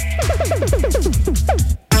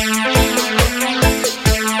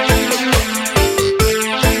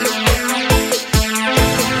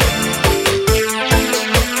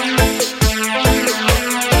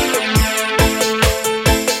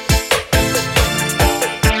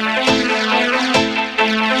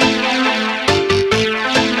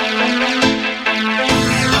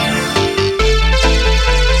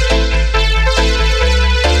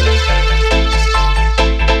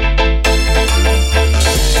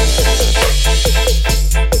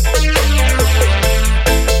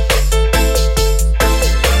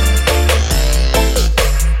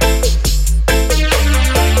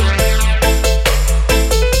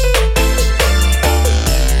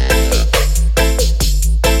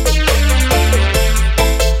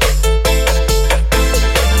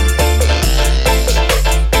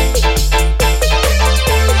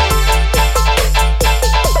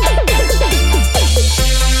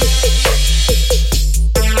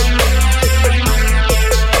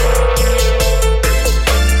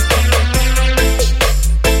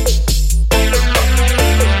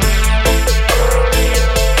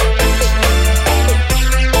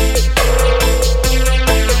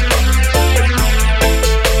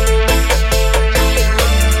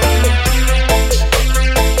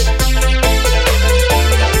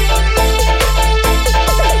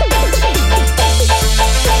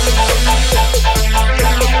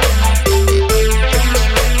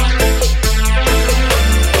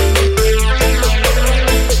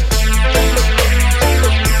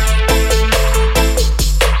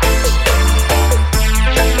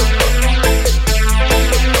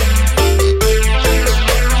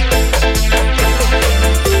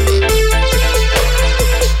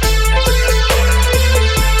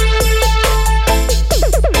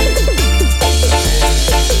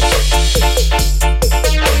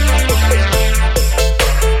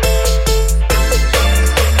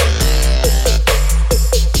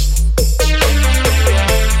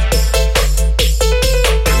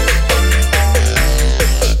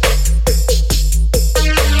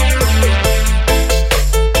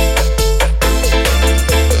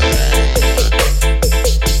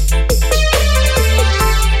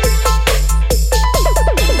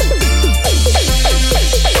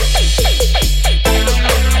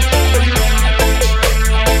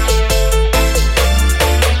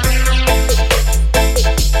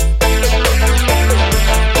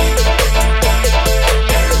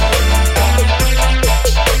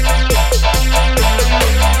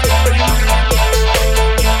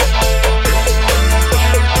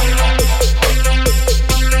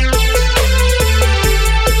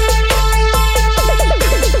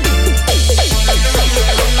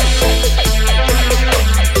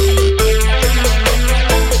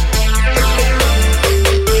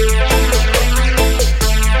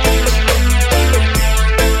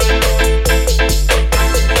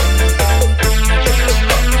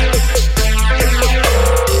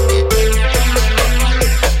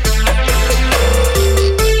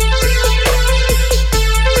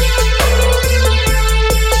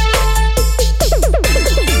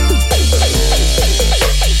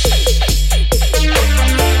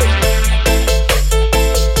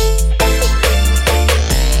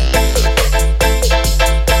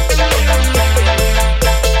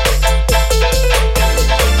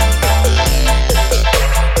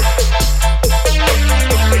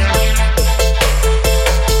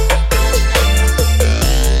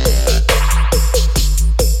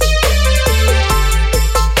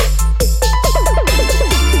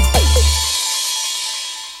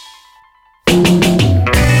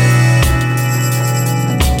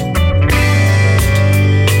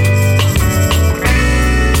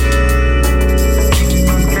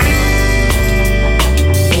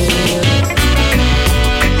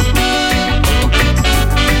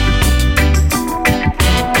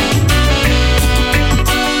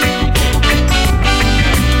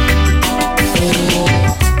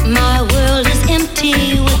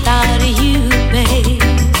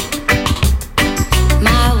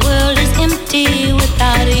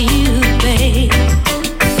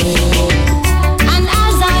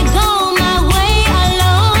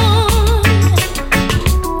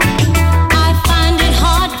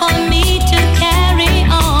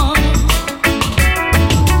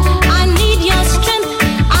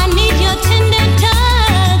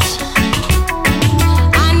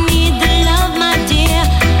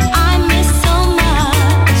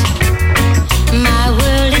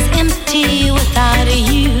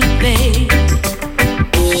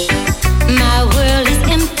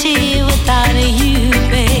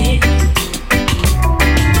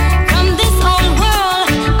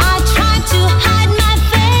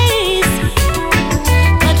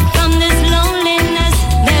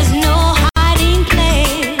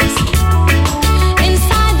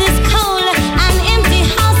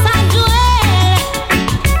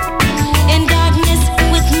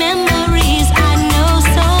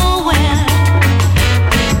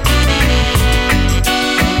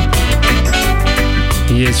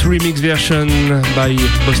 remix version by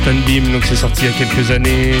Boston Beam, donc c'est sorti il y a quelques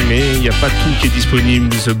années, mais il n'y a pas tout qui est disponible.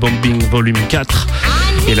 The Bombing Volume 4,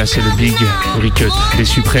 et là c'est le big recut des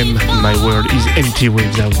suprêmes. My world is empty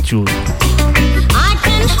without you.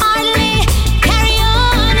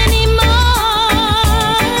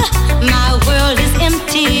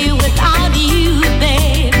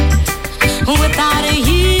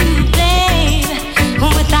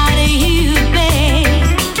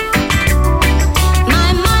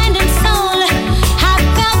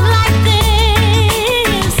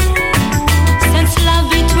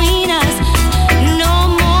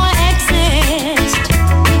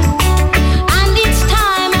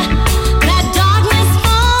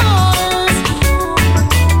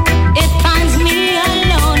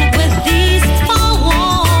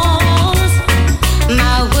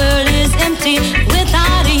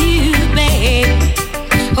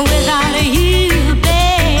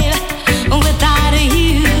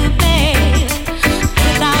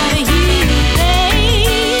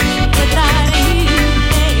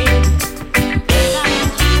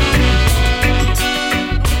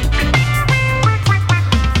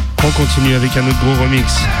 On continue avec un autre gros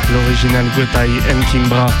remix, l'original Gotai and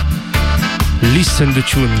Kimbra. Listen the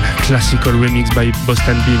tune, classical remix by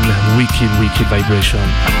Boston Beam, Wicked Vibration.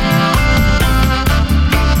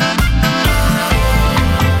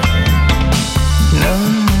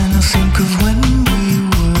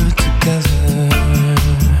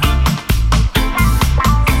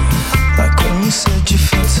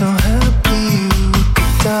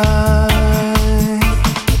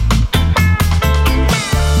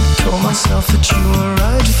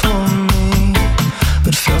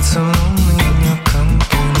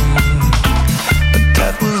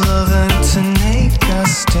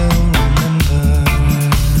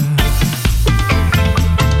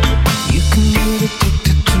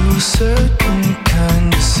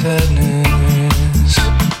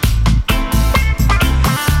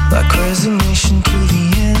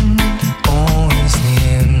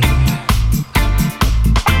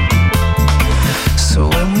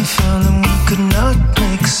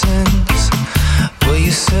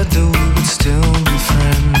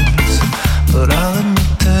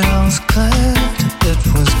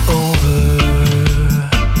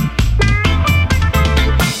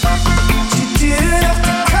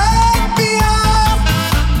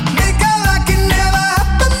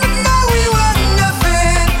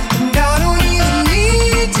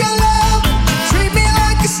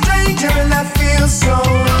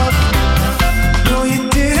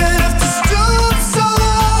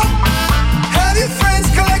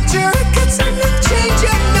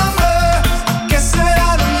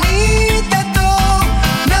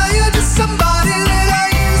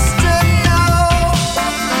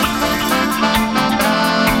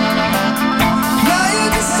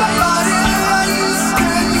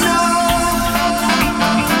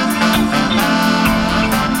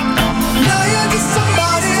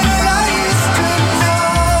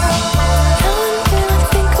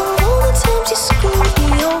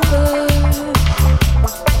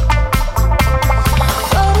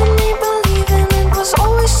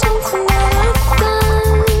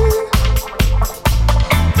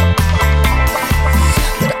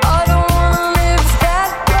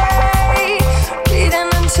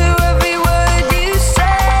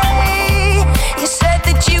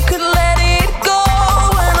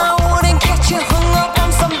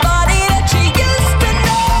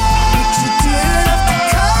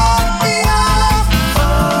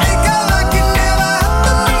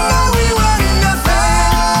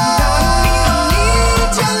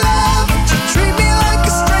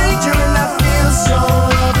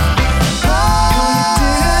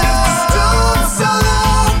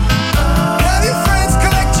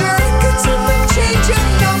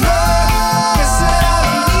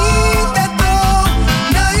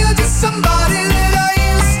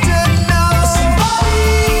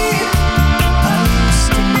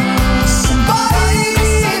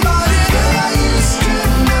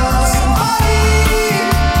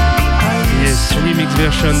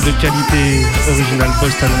 De qualité, original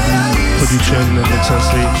Boston Beam Production, donc ça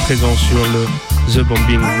c'est présent sur le The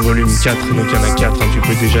Bombing Volume 4, donc il y en a 4, hein, tu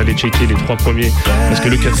peux déjà aller checker les 3 premiers, parce que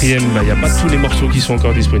le 4e, il n'y a pas tous les morceaux qui sont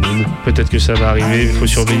encore disponibles, peut-être que ça va arriver, il faut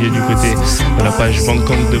surveiller du côté de la page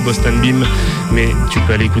Bandcamp de Boston Beam, mais tu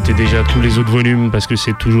peux aller écouter déjà tous les autres volumes, parce que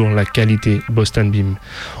c'est toujours la qualité Boston Beam.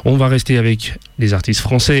 On va rester avec les artistes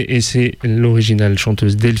français, et c'est l'originale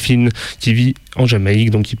chanteuse Delphine, qui vit en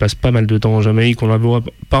Jamaïque, donc il passe pas mal de temps en Jamaïque. On la voit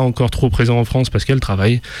pas encore trop présent en France parce qu'elle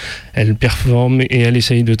travaille, elle performe et elle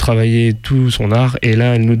essaye de travailler tout son art. Et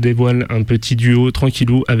là, elle nous dévoile un petit duo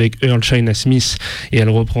tranquillou avec Earl China Smith et elle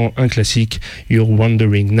reprend un classique, You're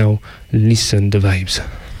Wondering Now, Listen the Vibes.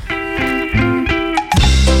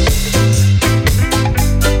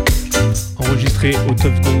 Enregistré au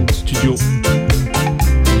Tough Gong Studio,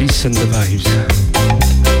 Listen the Vibes.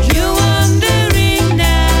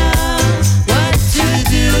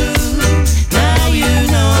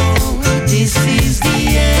 This is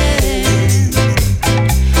the end.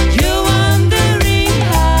 You're wondering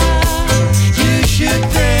how you should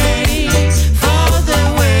pray for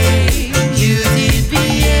the way you did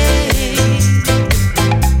behave.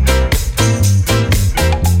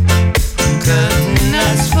 Curtain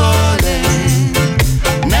has fallen,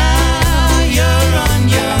 now you're on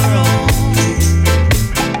your own.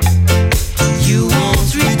 You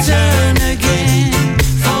won't return again,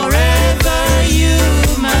 forever you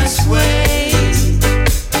must wait.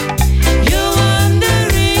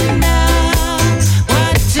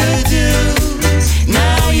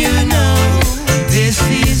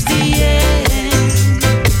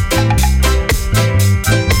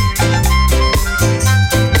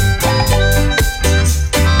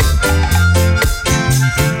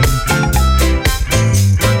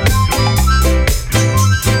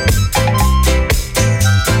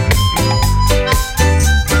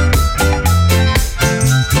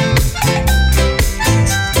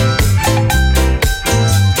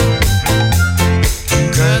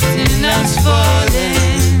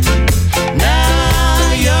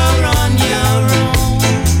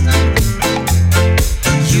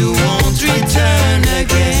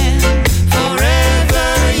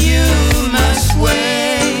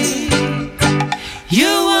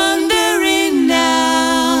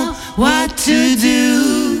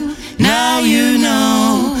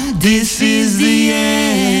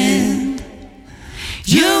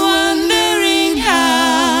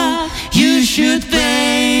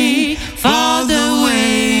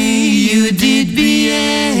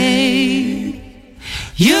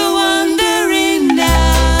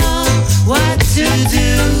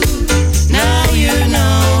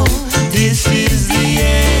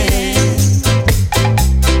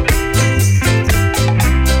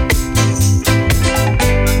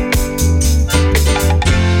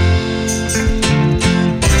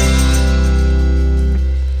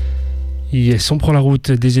 On prend la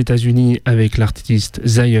route des États-Unis avec l'artiste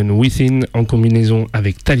Zion Within en combinaison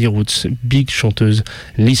avec Tally Roots, big chanteuse,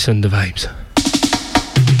 Listen the Vibes.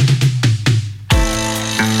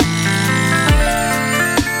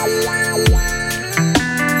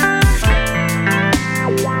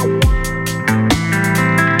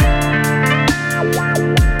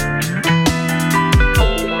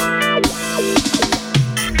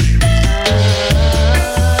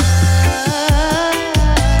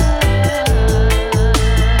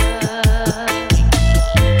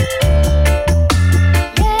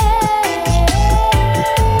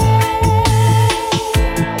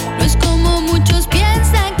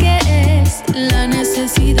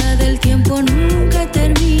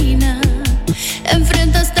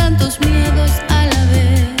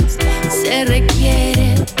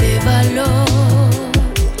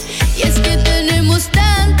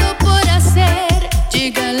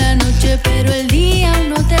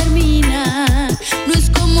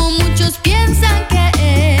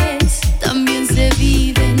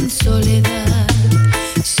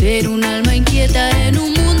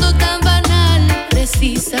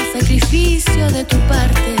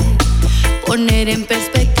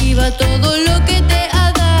 Junto aroma al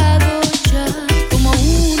atardecer.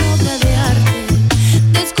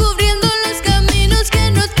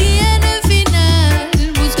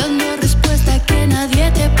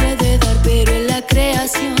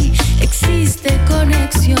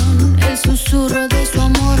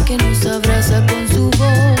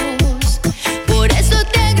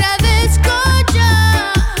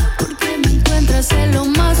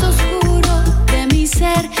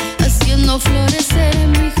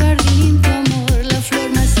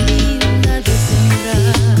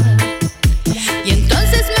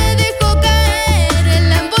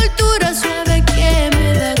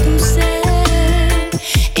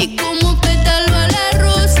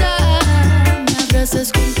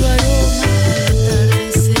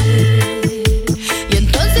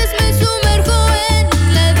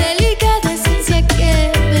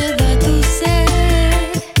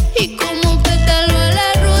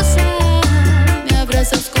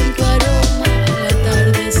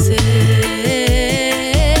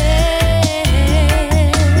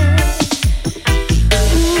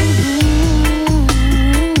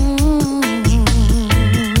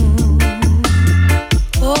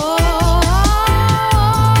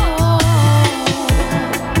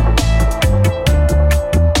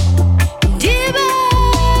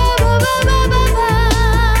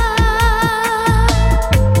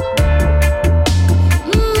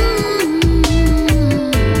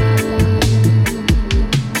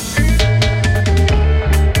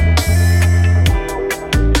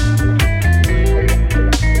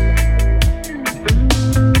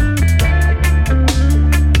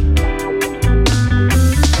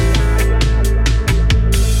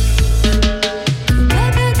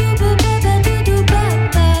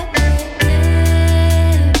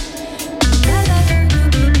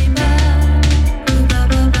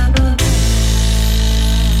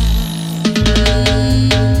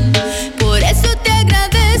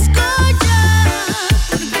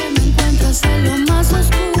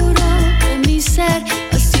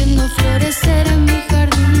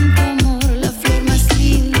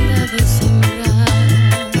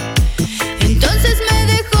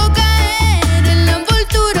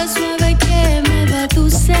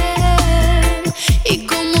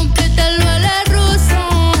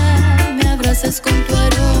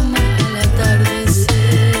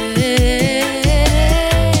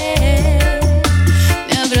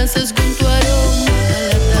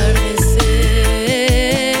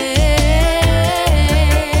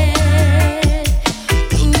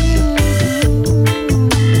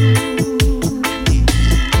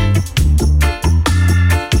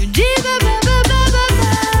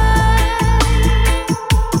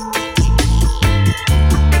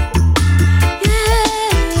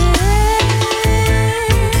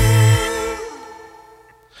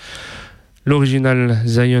 L'original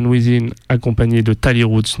Zion Within accompagné de Tally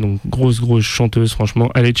Roots, donc grosse chanteuse,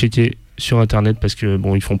 franchement, allez checker sur internet parce que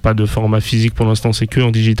bon, ils font pas de format physique pour l'instant, c'est que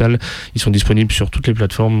en digital. Ils sont disponibles sur toutes les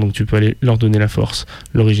plateformes, donc tu peux aller leur donner la force.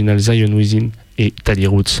 L'original Zion Within et Tally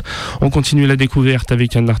Roots. On continue la découverte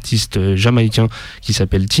avec un artiste jamaïcain qui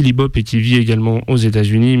s'appelle Tilly Bop et qui vit également aux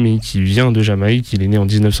États-Unis, mais qui vient de Jamaïque. Il est né en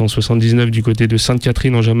 1979 du côté de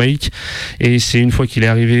Sainte-Catherine en Jamaïque, et c'est une fois qu'il est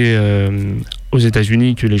arrivé aux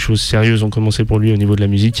États-Unis que les choses sérieuses ont commencé pour lui au niveau de la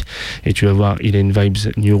musique. Et tu vas voir, il a une vibes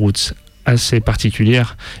New Roots assez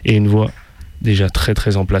particulière et une voix déjà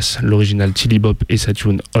très en place. L'original Tilly Bop et sa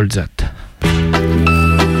tune All That.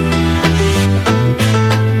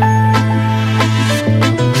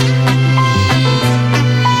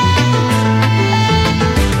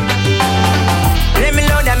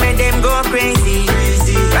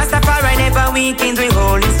 Weekends we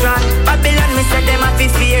holding strong. Babylon, me said them have to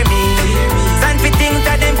fear me. Stand for things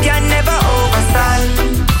that them can never overstand.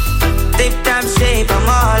 Tip top shape, I'm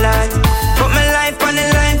all that. Put my life on the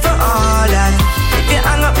line for all that. If you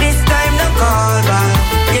hang up this time, don't call back.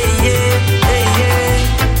 Yeah.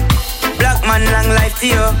 Black man, long life to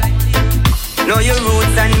you. Know your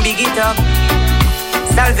roots and big it up.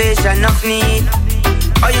 Salvation of need.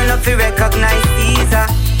 Oh, you love to recognize Caesar.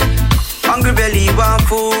 Hungry belly want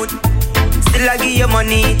food. Still I give you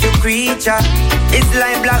money to preach. It's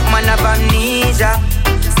like black man have amnesia.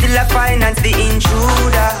 Still I finance the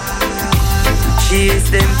intruder.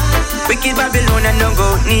 Chase them. Wicked Babylon and don't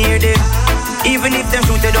go near them. Even if them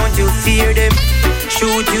shoot you, don't you fear them.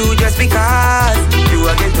 Shoot you just because you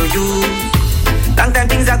are get to you. Long time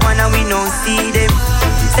things are gone and we no see them.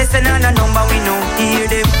 Session on a number we no hear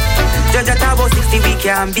them. Judge at about 60 we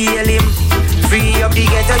can't bail him. Free up the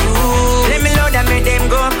ghetto you. Let me load and make them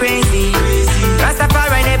go crazy.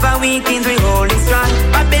 Rastafari never weakens, we hold it strong.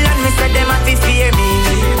 Babylon, me said them have to fear me.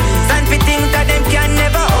 Stand for things that them can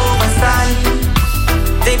never overstand.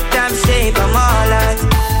 Tip top shape, I'm all that.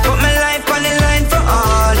 Put my life on the line for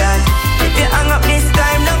all that. If you hang up this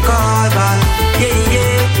time, don't call back.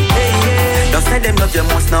 Yeah. Don't say them love you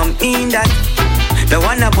must not mean that. The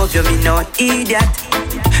one above you, me no idiot.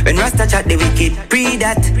 When Rasta chat the wicked, pre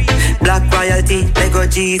that. Black royalty, Lego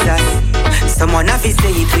Jesus. Someone have to say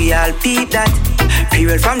it, we all peep that.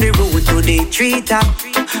 Fuel from the road to the treetop.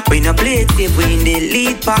 We no play it safe, we in the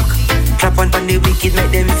lead pack. Clap on the wicked, make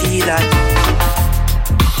them feel that.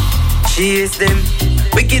 Chase them.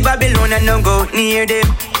 Wicked Babylon and don't go near them.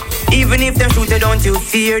 Even if them shoot you, don't you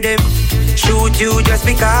fear them. Shoot you just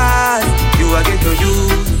because you are get to you.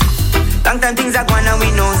 Long time things are gone and we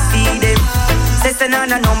no see them. Session on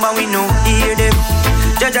a number, we no hear them.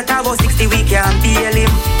 Judge at about 60, we can't bail him.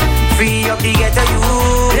 Free up the ghetto you.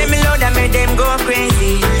 Let me load and make them go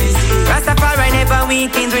crazy. Rastafari never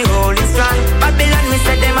weakens, we hold it strong. Babylon, we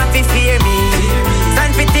said them have to fear me.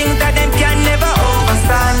 Stand for things that them can never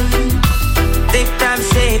overstand. Tip top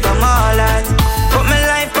shape, I'm all that. Put my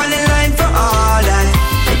life on the line for all that.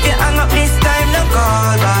 If you hang up this time, don't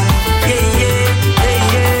call back. Yeah.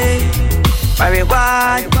 My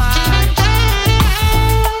reward.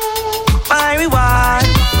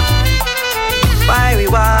 My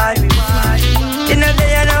reward. In a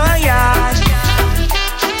day I know a yard.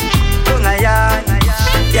 Tung a yard.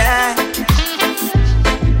 Yeah.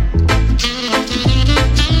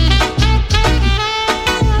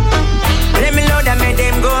 Let me load and make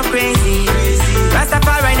them go crazy.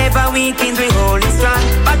 Rastafari never weakens, we hold it strong.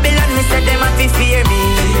 Babylon, me said them have to fear me.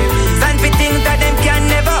 Stand for things that them can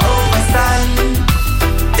never overstand.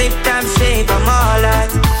 Tip top shape, I'm all that.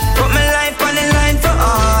 Put my life on the line for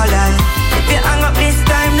all that. If you hang up this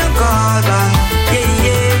time, don't call back.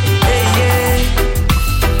 Yeah.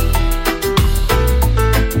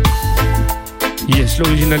 Yes,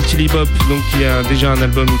 l'original Tilly Bop, donc il y a déjà un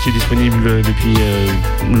album qui est disponible depuis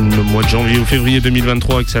le mois de janvier ou février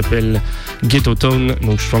 2023 qui s'appelle Ghetto Town,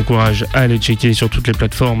 donc je t'encourage à aller checker sur toutes les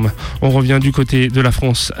plateformes. On revient du côté de la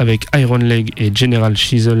France avec Iron Leg et General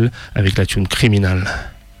Chisel avec la tune Criminal.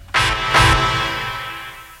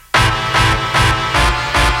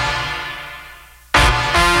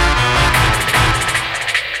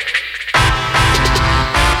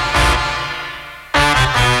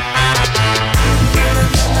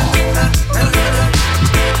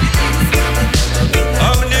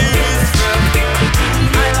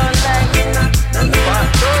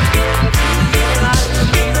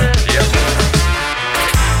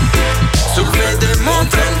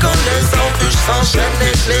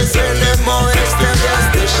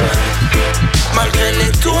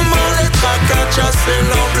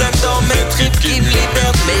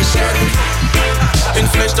 Une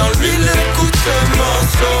flèche dans l'huile, écoute ce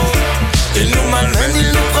morceau. Ils nous malmènent, ils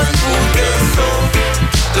nous prennent pour des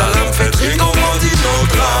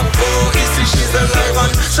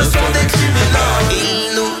ce sont des criminels.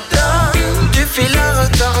 Ils nous donnent du fil à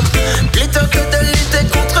retordre, plutôt que de lutter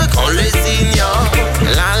contre eux, on les ignore.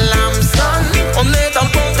 La lame sonne, on est dans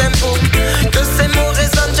le bon tempo, que ces mots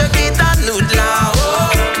résonnent, je quitte à nous de là-haut.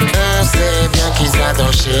 On sait bien qu'ils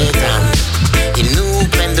adorent Chétan, ils nous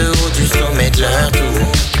prennent de haut du sommet de leur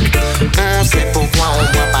tour. On sait pourquoi on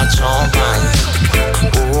boit pas de champagne.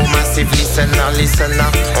 Oh massive listener,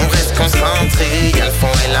 on reste concentré, y'a le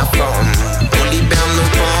fond et la forme. On libère nos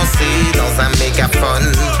pensées dans un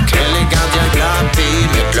mégaphone, que les gardiens grattés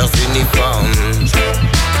mettent leurs uniformes.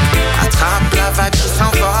 Attrape la vague qui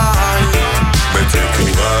s'envole. Mets tes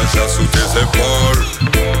courage là sous tes épaules.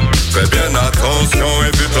 Fais bien attention,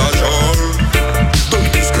 évite la geôle. Donne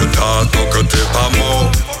tout ce que t'as tant que t'es pas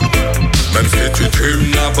mort. Même si tu tues,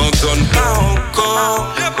 n'abandonne pas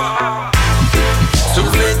encore.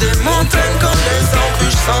 Soulever des montagnes quand les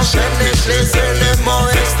embûches s'enchaînent et que les éléments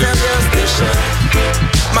extérieurs se déchaînent.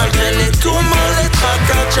 Malgré les tourments, les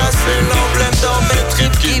tracas, chasser l'emblème dans mes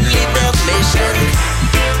tripes qui me libèrent de mes chaînes.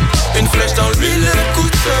 Une flèche dans l'huile,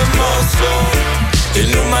 écoute ce morceau. Ils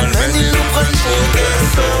nous malmènent, ils nous prennent pour des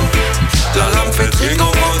sots. La lame fait trick, on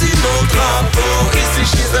brandit nos drapeaux.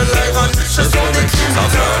 Ici, she's a lion, ce sont des criminels. Ça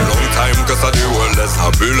fait un long time que ça dure, laisse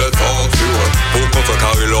un bullet torture. Pour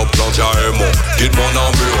contrecarrer leur plan diamant, guide mon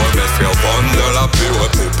armure. Mais faire vendre de la pure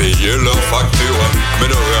pour payer leurs factures. Mais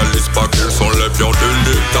ne réalise pas qu'ils sont les pions d'une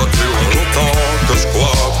dictature. Longtemps que je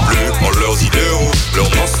crois plus en leurs idéaux,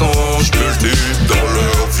 leurs mensonges multiples dans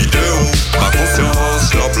leurs vidéos. Ma conscience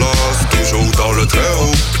la place toujours dans le très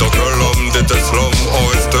haut. Tant que l'homme déteste l'homme, on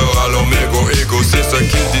restera l'homme. Égo, c'est ce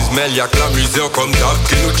qu'ils disent, mais y'a que la misère comme d'hab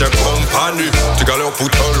qui nous tient compagnie. Tu galères pour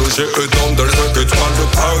te loger, eux donnent de l'heure que tu parles de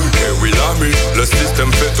Paris. Et oui l'ami, le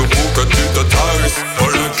système fait tout pour que tu te tarisses. Pour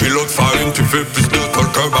le kilo de farine, tu fais plus de tol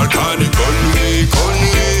qu'un Balkany. Conneries,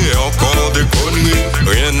 et encore des conneries.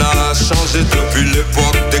 Rien n'a changé depuis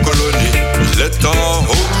l'époque des colonies. Il est temps,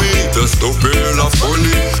 homie, de stopper la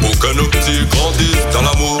folie, pour que nos petits grandissent dans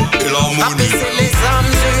l'amour et l'harmonie. Apaiser les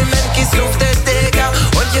âmes humaines qui souffrent des dégâts,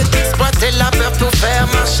 au lieu d'exploiter la peur pour faire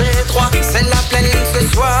marcher droit. C'est la pleine lune ce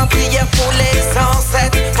soir, prière pour les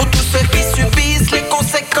ancêtres, pour tous ceux qui subissent les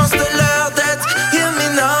conséquences de leur dette. Hear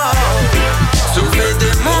me now. Soulever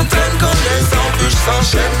des montagnes quand les embûches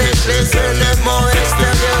s'enchaînent et que les éléments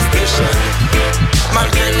extérieurs se déchaînent.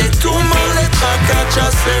 Malgré les tourments, les tracas,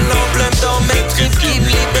 chasser l'emblème dans mes tripes qui me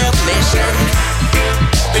libèrent de mes chaînes.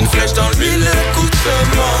 Une flèche dans l'huile, écoute ce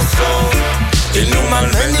morceau. Ils nous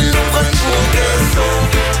malmènent, ils nous prennent pour des sots.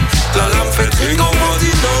 La lame fait trick, on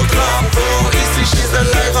brandit nos drapeaux. Ici, she's a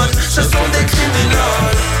lion, ce sont des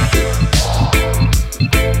criminels.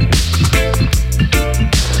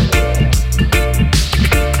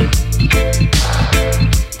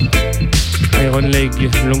 Iron Leg,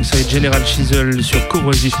 alongside General Chisel sur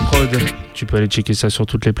Corrosive Prod. Tu peux aller checker ça sur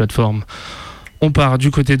toutes les plateformes. On part du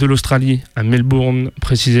côté de l'Australie, à Melbourne,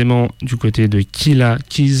 précisément du côté de Killa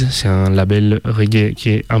Keys. C'est un label reggae qui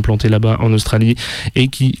est implanté là-bas en Australie et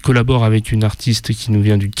qui collabore avec une artiste qui nous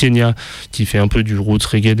vient du Kenya, qui fait un peu du roots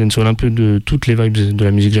reggae, dancehall, un peu de toutes les vibes de la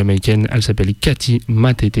musique jamaïcaine. Elle s'appelle Cathy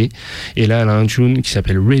Matete et là elle a un tune qui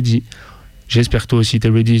s'appelle Ready. J'espère que toi aussi t'es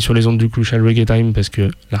ready sur les ondes du Crucial Reggae Time parce que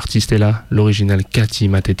l'artiste est là, l'original Cathy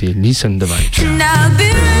Matete. Listen the vibe.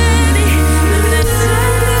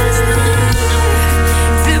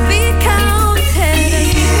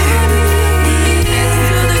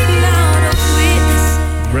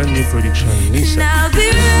 Brand new production, listen.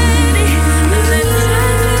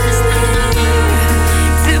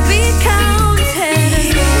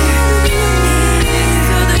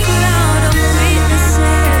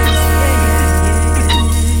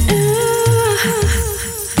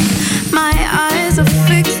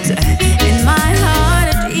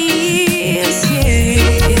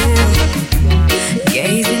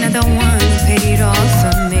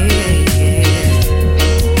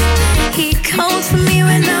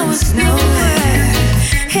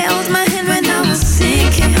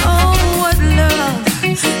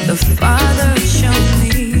 The Father showed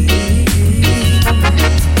me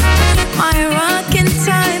my rock in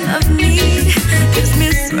time of need, gives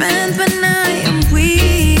me strength when I am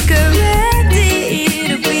weak, ready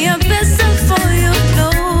to be a vessel for your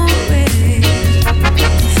glory.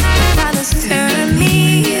 Father, stir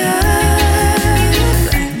me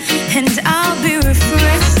up and I'll be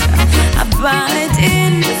refreshed. Abide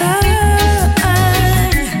in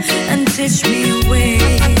God and teach me your way.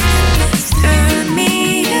 Stir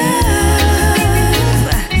me up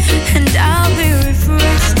and I'll be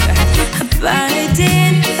refreshed. Abide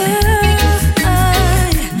in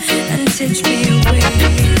God and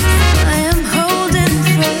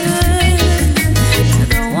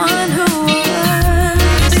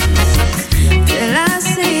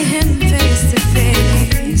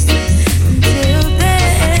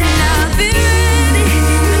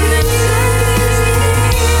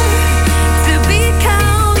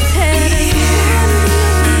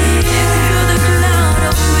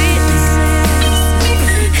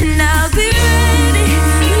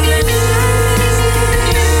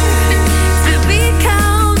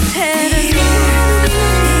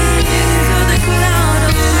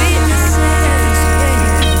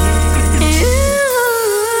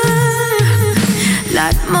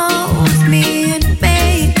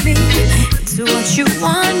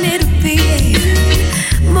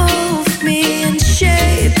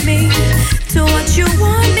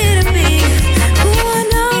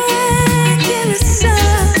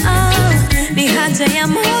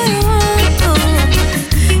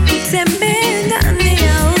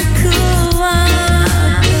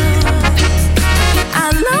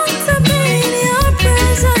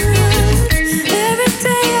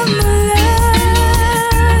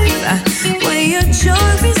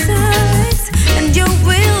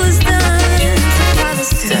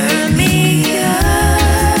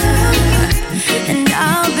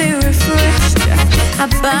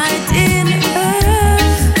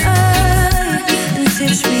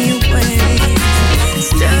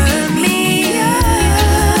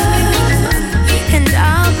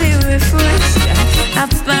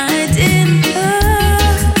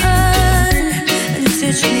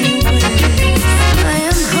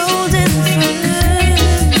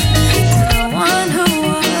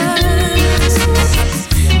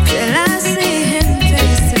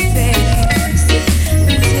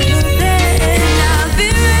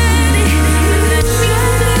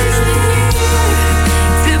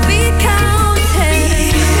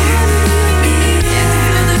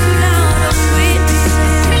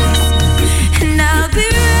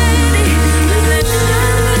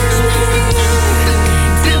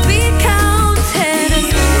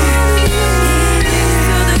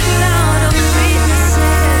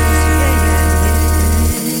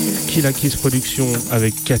Killa Kiss Production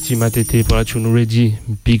avec Cathy Matete pour la tune Ready,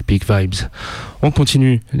 Big Vibes. On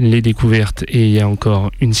continue les découvertes et il y a encore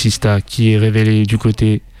une sista qui est révélée du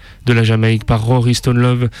côté de la Jamaïque par Rory Stone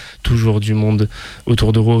Love, toujours du monde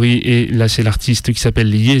autour de Rory, et là c'est l'artiste qui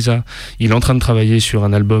s'appelle Yeza. Il est en train de travailler sur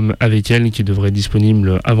un album avec elle qui devrait être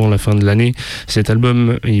disponible avant la fin de l'année. Cet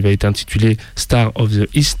album, il va être intitulé Star of the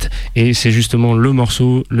East et c'est justement le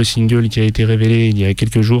morceau, le single qui a été révélé il y a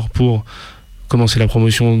quelques jours pour commencer la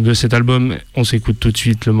promotion de cet album. On s'écoute tout de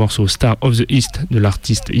suite le morceau Star of the East de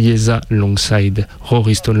l'artiste Yeza alongside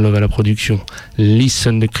Rory Stone Love à la production.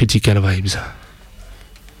 Listen the Critical Vibes.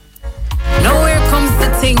 Now here comes the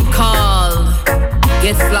thing called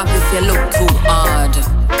get slapped if you look too hard.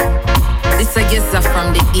 This I guess are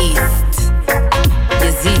from the east.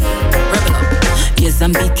 Yazzie, rebel up. Yes,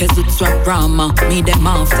 I'm because it's rap drama. Me them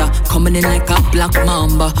after coming in like a black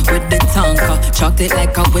mamba with the tanker. Chocolate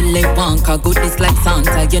like a Willy Wonka. Goodies like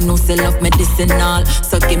Santa. You know, say love medicinal.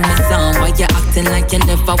 So give me some. Why you acting like you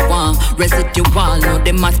never want? Residual. Know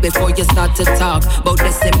the maths before you start to talk about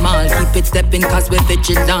decimal. Keep it stepping cause we're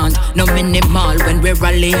vigilant. No minimal. When we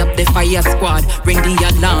rally up the fire squad, ring the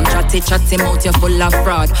alarm. Chatty mouth, you're full of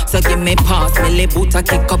fraud. So give me pass. Me boot I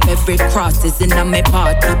kick up every cross. It's in a me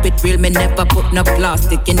part. Keep it real. Me never put no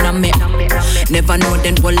plastic in a me. Never know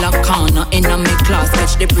them pull a corner in a me class.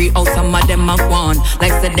 Catch the pre out, some of them are gone.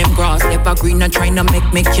 Like said them grass, never green and trying to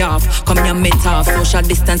make me calf. Come here me tough, social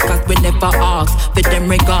distance cause we never ask. For them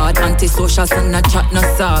regard, anti-social son a chat no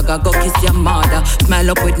saga. Go kiss your mother,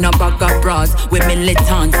 smile up with no bag of bras. We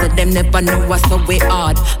militant, so them never know what's so we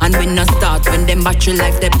hard. And we no start when them battery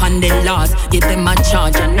life depend the laws. Give them a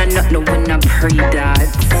charge and I not know when I pray that.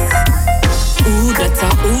 Ooh,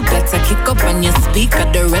 that's a kick up on your speaker.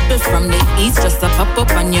 The rebel from the east just a pop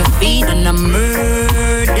up on your feet. And a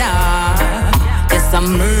murder, yes a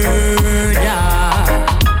murder.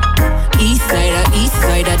 East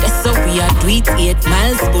sider, that's how we are do it. 8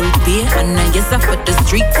 miles full pay. And I yes I put the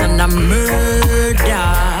streets and a murder.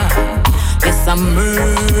 Yes a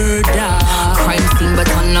murder. Crime scene but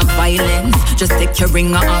on no violence. Just take your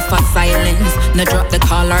ringer off of silence. No drop the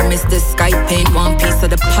call or miss the Skype paint. One piece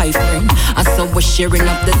of the pie frame. I saw we're sharing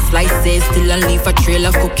up the slices. Still I leave a trail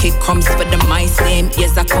of cookie crumbs for the mice name.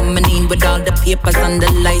 Yes I coming in with all the papers and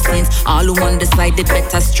the license. All who undecided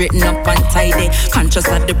better straighten up and tidy. Conscious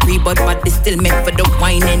of the pre-but they still make for the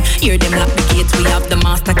whining. Hear them lock the gates. We have the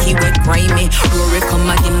master key with grimy. Rory come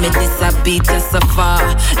and give me this a beat just so far.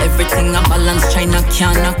 Everything a balance China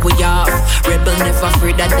can't knock we off. Rebel never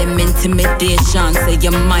afraid of them intimidation. Say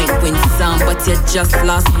you might win some, but you just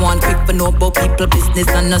lost one. Quick for know about people business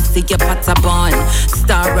and not see your patabon.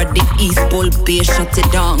 Star of the East, Bull Bay, shut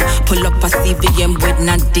it down. Pull up a CVM with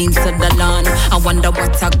Nadine Sutherland. I wonder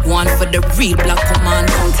what I want for the real black woman.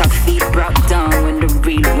 Counterfeit broke down when the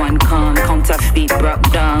real one come. Counterfeit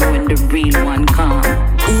broke down when the real one come.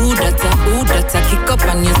 Ooh, that's a kick up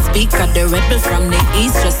on your speaker. The rebel from the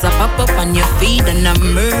East just a pop up on your feet and a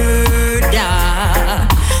murder.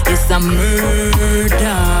 It's a murder.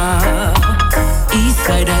 East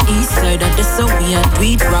sider, that's how we are do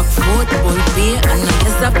it. Rockford, Bull Bay, and I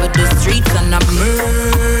guess up at the streets and a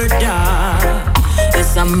murder.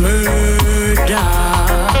 It's a murder.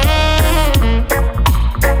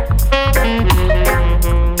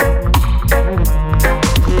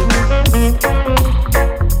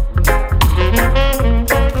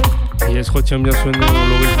 Yes, retiens bien ce nom,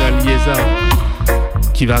 l'original Yeza,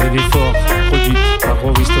 qui va arriver fort, produite par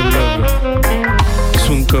Rory Stone Love.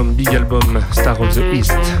 Soon come big album Star of the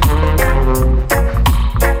East.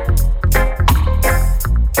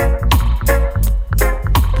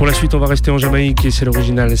 Pour la suite, on va rester en Jamaïque et c'est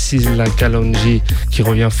l'original Sizzla Kalonji qui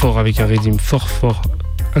revient fort avec un rythme fort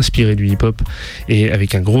inspiré du hip-hop et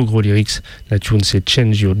avec un gros lyrics. La tune c'est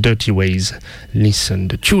Change Your Dirty Ways. Listen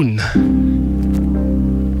the tune.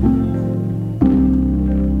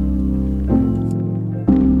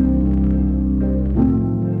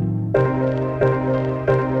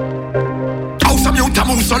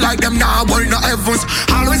 So like them now, boy, no heavens.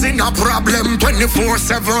 Always in a problem,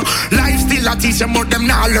 24/7. Life still a teach them, but them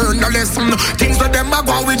now learn no lesson. Things that them a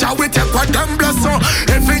go with, how we take what them bless.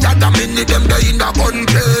 Every other minute, them they in a gun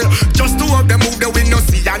play. Just to have them move, the we no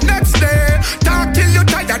see ya next day. Talk till you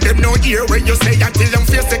tired, them no hear when you say until them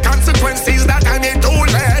face the consequences that I ain't too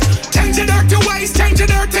late. Change your dirty ways, change your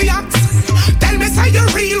dirty acts. Tell me say you're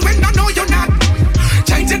real when I know you're not.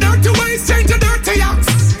 Change your dirty ways, change your dirty acts.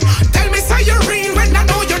 Tell me say you're real when I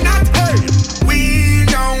know you're not. Hey, we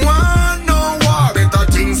don't want no war. Better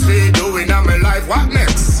things we do in my life. What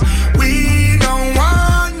next? We don't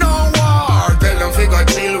want no war. Tell them figure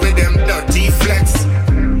chill with them dirty flex.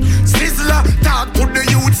 Sizzla talk to the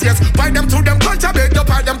youths, yes.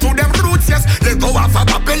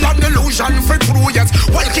 illusion for 2 years.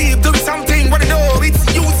 Well, keep doing something when you know it's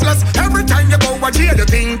useless. Every time you go a jail, you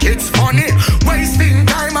think it's funny. Wasting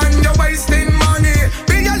time and you're wasting money.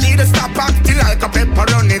 Be a leader, stop acting like a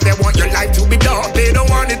pepperoni. They want your life to be dark, they don't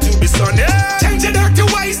want it to be sunny. Change your dirty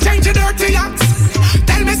ways, change your dirty acts.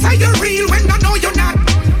 Tell me say you're real when I know you're not.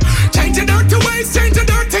 Change your dirty ways, change your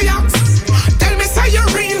dirty acts. Tell me say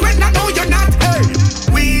you're real when I know you're not. Hey,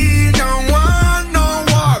 we don't want no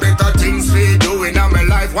war. Better things we doing in my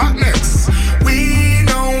life. What next? We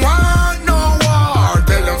don't want no war.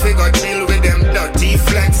 Tell them we got chill with them dirty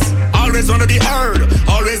flex. Always wanna be heard,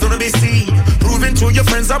 always wanna be seen. Proving to your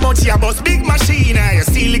friends about your boss big machine. You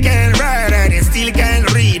still can read and you still can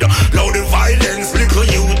read. Loud the violence, little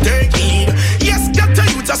you take heed. Yes, get to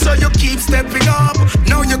you just so you keep stepping up.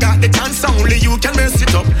 Now you got the chance, only you can mess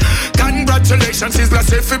it up. Congratulations, is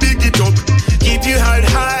blessed if you big it up. Keep your head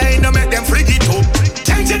high, now make them freak it up.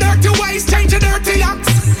 Change your dirty ways, change your dirty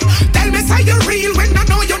acts. Tell me say you're real when I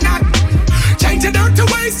know you're not. Change your dirty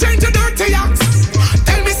ways, change your dirty acts.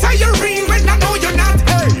 Tell me say you're real when I know you're not.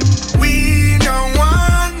 Hey, we don't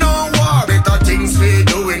want no war. Better things we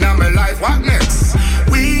doing in my life. What next?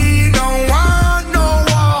 We don't want no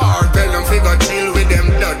war. Tell them we got chill with them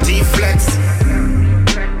dirty flex.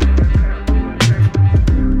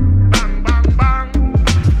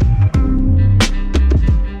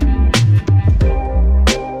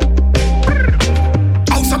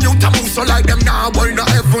 So like them now, boy, no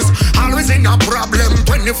heavens. Always in a problem,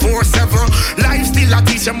 24/7. Life still a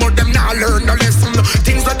teach them, but them now learn no lesson.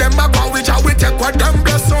 Things that them about which I will take what them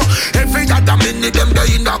bless. Every other minute, them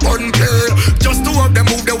they in a gun play. Just to have them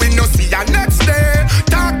move, the we no see ya next day.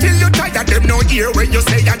 Talk till you tired, them no hear what you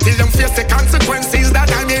say. Until them face the consequences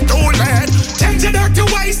that I ain't too late. Change your dirty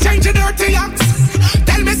ways, change your dirty acts.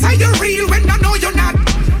 Tell me say you're real when I know you're not.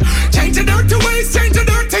 Change your dirty ways, change your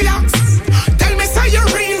dirty acts. Tell me say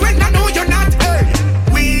you're real when I know you're not. Hey,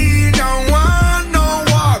 we don't want no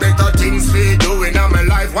war. Better things we doing in my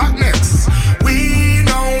life. What next? We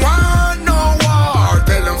don't want no war.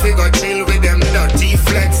 Tell them we got chill with them dirty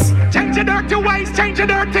flex. Change your dirty ways, change your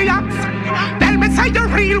dirty acts. Tell me say you're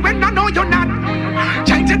real when I know you're not.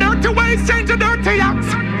 Change your dirty ways, change your dirty acts.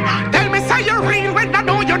 Tell me say you're real when I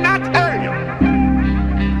know you're not. Hey.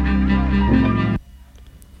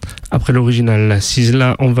 Après l'original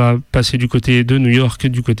Sizzla, on va passer du côté de New York,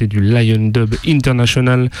 du côté du Lion Dub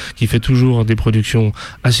International, qui fait toujours des productions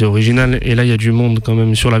assez originales. Et là, il y a du monde quand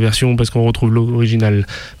même sur la version, parce qu'on retrouve l'original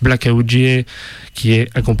Black Audier, qui est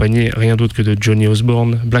accompagné rien d'autre que de Johnny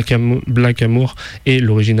Osborne, Black Amour, et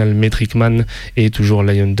l'original Metric Man, et toujours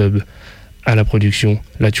Lion Dub à la production.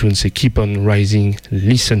 La tune, c'est Keep On Rising.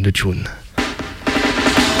 Listen the tune.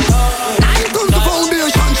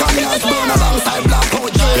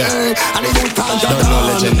 Don't know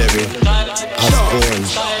legendary. Osborne.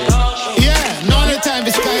 Yeah, no only time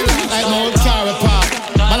for skyline like no old car apart.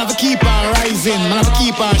 Man have to keep on rising, man have to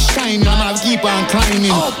keep on shining, man have to keep on climbing,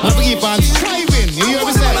 man have to keep on striving. You hear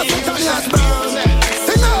me say? I gotta keep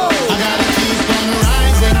on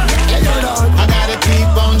rising, I gotta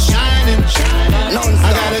keep on shining,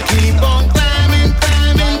 I gotta keep on climbing,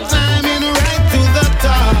 climbing, climbing right to the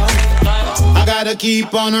top. I gotta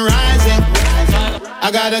keep on rising, I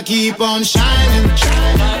gotta keep on shining,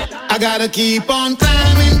 I gotta keep on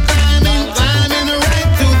climbing, climbing, climbing right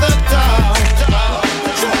to the top.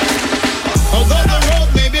 Although the road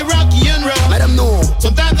may be rocky and rough, let them know.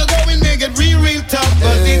 Sometimes the going may get real, real tough,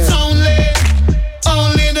 but it's only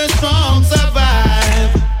the strong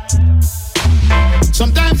survive.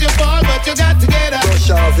 Sometimes you fall, but you got to get up. Brush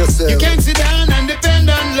off yourself. You can't sit down and depend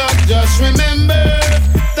on luck. Just remember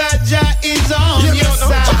that Jah is on your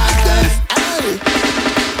side.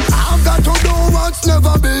 I've got to do what's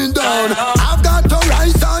never been done. I've got to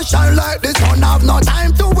rise and shine like the sun. I've no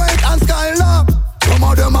time to wait and skylark. Some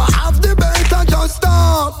of them have the best and just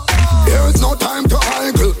stop. There's no time to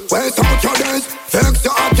idle. Waste out your days. Fix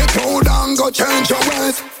your attitude and go change your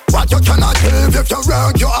ways. What you cannot achieve if you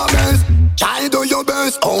work you a mess. Try do your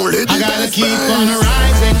best, only the I gotta best. keep on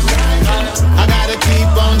rising, I gotta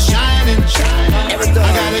keep on shining,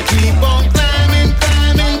 I gotta keep on climbing,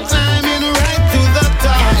 climbing, climbing right to the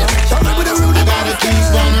top. I gotta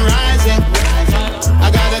keep on rising, I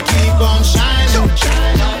gotta keep on shining,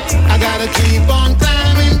 I gotta keep on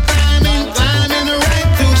climbing, climbing, climbing right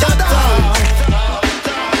to the top.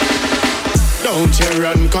 Don't you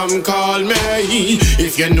run, come call me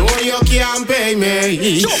if you know you can't pay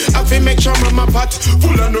me. I feel make sure my pot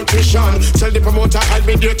full of nutrition. Tell the promoter I'll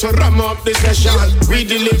be there to ram up the session. We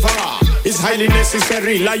deliver is highly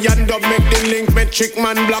necessary. Lion dub make the link, Metric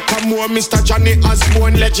Man, Black and more, Mr. Johnny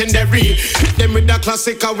Osborne, legendary. Hit them with the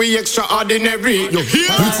classic, we extraordinary. You hear?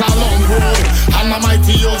 It's a long road, and a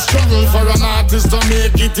mighty old struggle for an artist to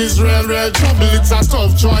make it is real trouble. It's a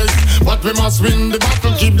tough choice, but we must win the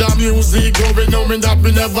battle. Keep the music going, knowing that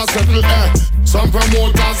we never settle. Some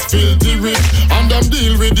promoters filthy rich, and them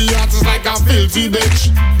deal with the artists like a filthy bitch.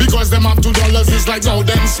 Because them have $2, it's like now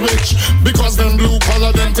them switch. Because them blue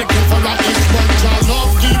collar, them take it for a itch. But your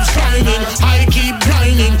love keeps shining, I keep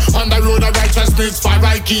grinding. On the road of righteousness, fire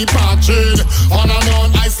I keep marching. On and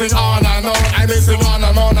on, I sing on and on. I may sing on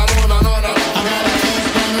and on and on and on. I gotta keep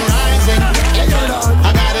on rising,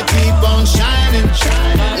 I gotta keep on shining.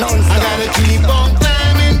 I gotta keep on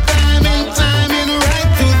climbing, right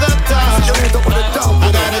to the top.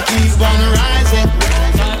 I gotta keep on rising,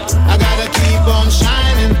 I gotta keep on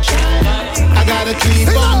shining. I gotta keep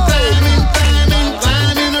on climbing,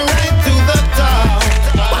 right to the top.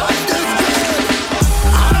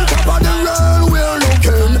 On top of the world we're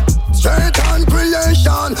looking, straight on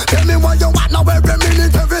creation. Tell me what you want now every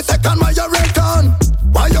minute, every second, why you reckon?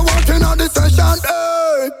 Why you wanting on this session?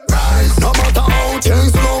 Hey, rise. No matter how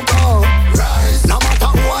things look on, rise. No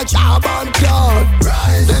matter what job and yard,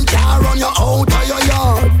 rise. Them can't run you out of your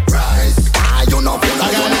yard, rise. Ah, you know full of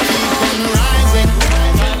I gotta keep on rising,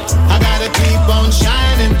 I gotta keep on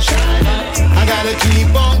shining. I gotta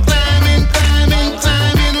keep on climbing,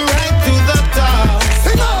 right to the top.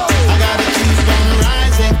 I gotta keep on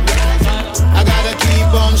rising, I gotta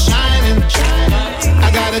keep on shining.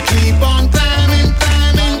 I gotta keep on climbing,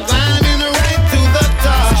 right to the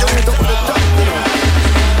top.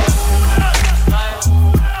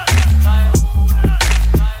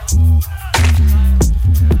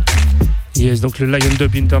 Yes, donc le Lion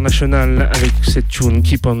Dub International avec cette tune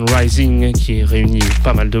Keep on Rising qui réunit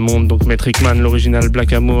pas mal de monde. Donc Metric Man, l'original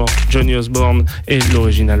Black Amour, Johnny Osborne et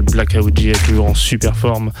l'original Black OG est toujours en super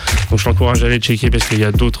forme. Donc je t'encourage à aller checker parce qu'il y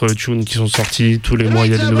a d'autres tunes qui sont sorties. Tous les mois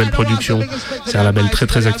il y a des nouvelles productions. C'est un label très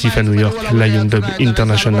très actif à New York, Lion Dub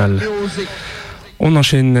International. On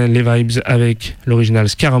enchaîne les vibes avec l'original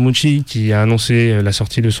Scaramucci qui a annoncé la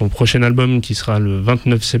sortie de son prochain album qui sera le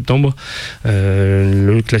 29 septembre.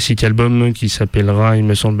 Le classique album qui s'appellera, il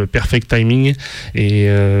me semble, Perfect Timing. Et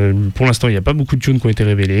pour l'instant, il n'y a pas beaucoup de tunes qui ont été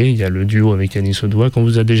révélées. Il y a le duo avec Anis Odoa qu'on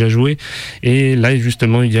vous a déjà joué. Et là,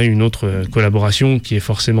 justement, il y a une autre collaboration qui est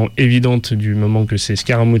forcément évidente du moment que c'est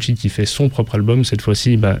Scaramucci qui fait son propre album. Cette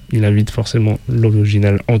fois-ci, il invite forcément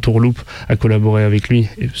l'original Entourloupe à collaborer avec lui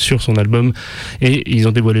sur son album. Et ils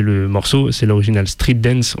ont dévoilé le morceau, c'est l'original Street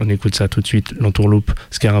Dance. On écoute ça tout de suite, l'Entourloupe,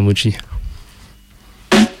 Scaramucci.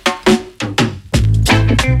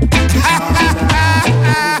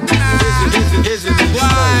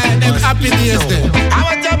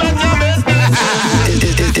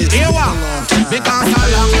 Because a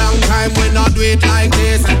long time we not do it like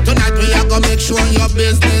this. Tonight we are gonna make sure your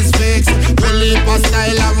business fix. Only for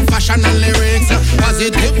style and fashion and lyrics.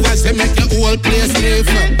 Positive vibes they make the whole place live.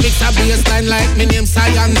 Mix a bassline like me name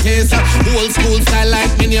scientist. Old school style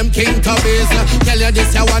like me name King Tubbies. Tell you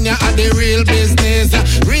this you want you at the real business.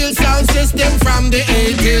 Real sound system from the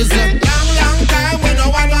 80s. Long time we no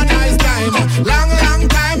want a nice time. Long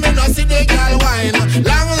time we no see the girl wine.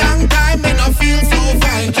 Long time we no feel so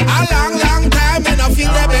fine. A long time we no feel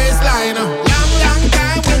the bassline. Long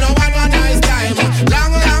time we no want a nice time.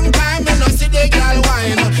 Long time we no see the girl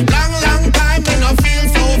wine. Long time we no feel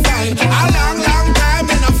so fine. A long time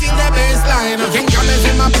we no feel the bassline. King James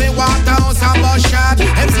in my play Waterhouse and bus shot.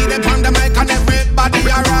 MC them on the mic and everybody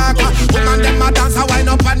a rock. Woman them a dance a wine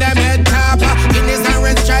up on them head top. Guinness and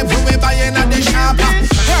red stripe who we buying at the shop.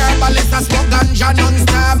 Herbalist a smoke ganja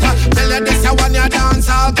non-stop. Tell you this a one your dance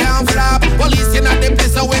all can't flop. Police in at the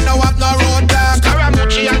place so we no have no road block.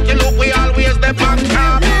 Scaramucci and Kilook we always the on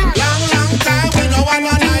top. Long time we no want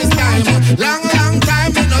a nice time. Long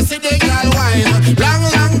time we no see the girl wine.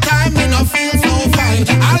 Long time we no feel so fine.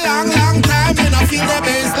 A long time we no feel the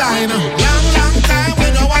bassline. Long time we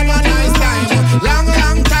no want a nice time. Long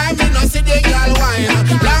time we no see the girl wine.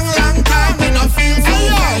 Long time we no feel so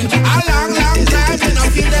fine. A long time we no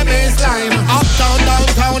feel the bassline. Uptown,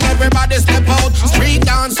 downtown, everybody step out. Street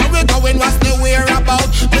dance, so we going, what's the whereabout?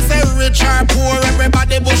 Me say rich or poor,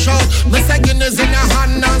 everybody bush out. Me say Guinness in a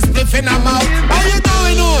hand and spliff in a mouth. How you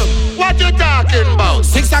going home? What you talking about?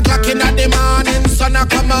 6 o'clock in the morning, sun a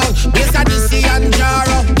come out. Bass a DC and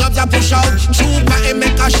Jaro, dubs a push out. Trooper he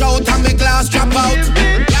make a shout and me glass drop out.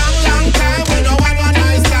 Long time we no want a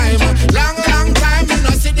nice time. Long time we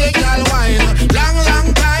no see the girl wine. Long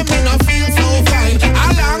time we no feel so fine. A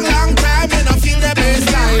long time we no feel the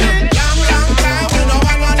bassline. Long time we no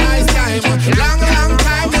want a nice time. Long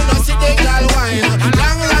time we no see the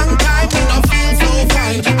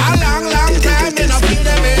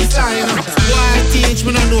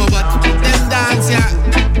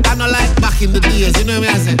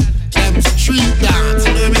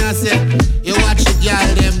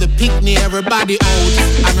Picnic, everybody out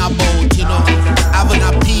and about, you know. Having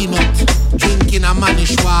a peanut, drinking a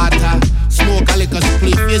manish water, smoke a little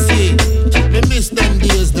spliff, you see. Me miss them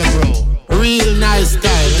days, the bro. Real nice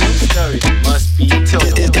style, you know. Story must be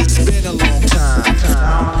told. It's been a long time.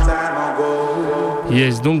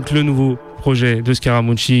 Yes, donc le nouveau projet de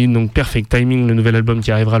Scaramucci, donc Perfect Timing, le nouvel album qui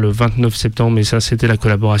arrivera le 29 septembre, et ça c'était la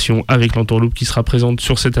collaboration avec l'Entourloupe qui sera présente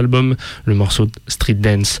sur cet album, le morceau Street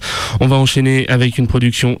Dance. On va enchaîner avec une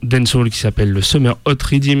production dancehall qui s'appelle le Summer Hot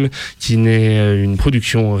Rhythm, qui n'est une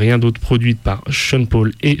production rien d'autre produite par Sean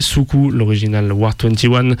Paul et Soukou, l'original War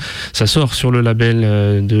 21. Ça sort sur le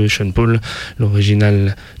label de Sean Paul,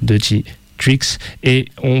 l'original de T-Trix, et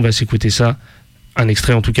on va s'écouter ça. Un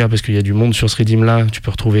extrait en tout cas, parce qu'il y a du monde sur ce rythme là. Tu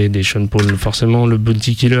peux retrouver des Sean Paul forcément, le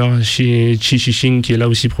Bounty Killer chez Chi qui est là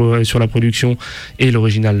aussi sur la production, et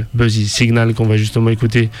l'original Buzzy Signal qu'on va justement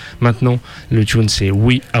écouter maintenant. Le tune c'est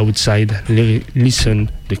We Outside, Listen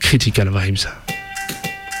de Critical Vibes.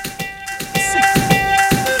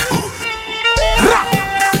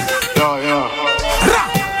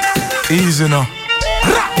 Easy now.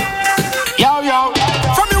 Yo.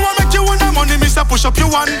 From you want make you want the money, Mr. Push up your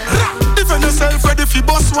one. Defend yourself ready for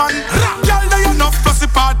boss one. Y'all they enough plus the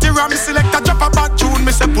party ram. Select a drop a bad tune,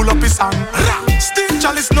 me say pull up his song. Steam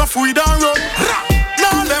chalice enough we don't run.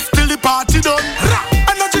 Now left till the party done.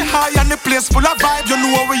 Energy high and the place full of vibe. You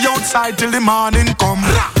know we outside till the morning come.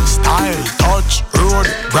 Style, touch, road,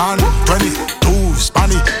 brand, 22,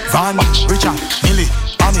 Spanny, van, Richard, Millie,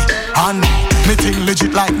 Annie, and meeting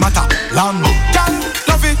legit like matter, land. Y'all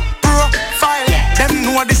love it, profile. Them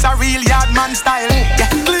know this a real yard man style. Yeah,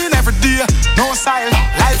 clean every day, no style.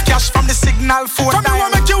 Life cash from the signal phone. From you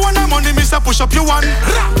want make you want the money, Mr. Push up your one.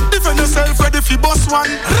 Defend yourself ready for boss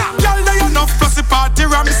one. Y'all they enough plus the party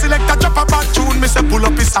ram. Select a drop a bad tune, me say pull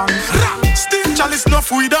up his song. Steam chalice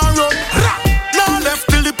enough we don't run. Now left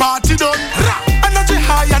till the party done. Energy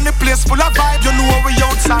high and the place full of vibe. You know we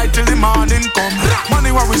outside till the morning come.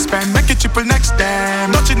 Money what we spend, make it triple next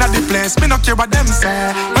time. Touching at the place, me no care what them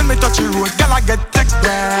say. When me touch the road, girl I get tech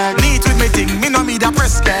back. Neat with me thing, me no need a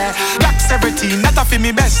press care. Black 17, that a fi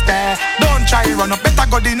me best there. Don't try run up, better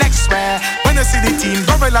go the next way. When you see the team,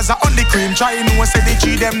 gorillas are on the cream. Try no say the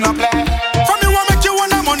G them no play. From you want make you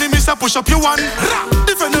want the money, Mr. Push up your one.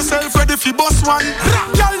 Defend yourself ready fi boss one.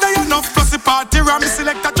 Y'all they enough plus the party ram.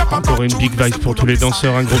 Select a drop. Encore une big vibe pour tous les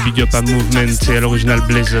danseurs, un gros big up à Movement et à l'original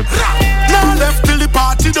Blaze Up. Now left till the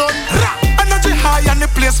party done. Energy high and the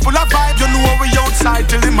place full of vibe. You know we outside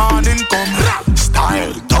till the morning come.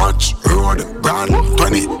 Style, touch, road, brand,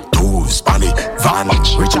 22, Spanny, van,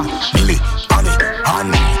 Richard, Millie, Annie,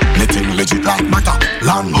 and knitting legit like matter,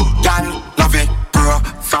 land. Y'all love it,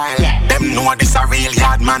 profile. Them know this a real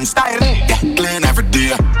yard man style. Yeah, clean every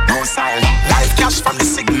day, no style. Life cash from the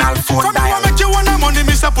signal phone dial. From you make you want the money,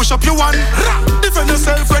 Mr. Push up your one. Defend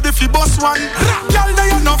yourself ready for boss one. Y'all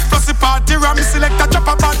they enough plus the party ram. Select a drop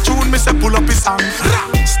a bad tune, me say pull up his song.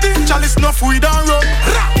 Steam chalice enough we don't run.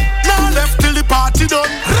 Now left till the party done.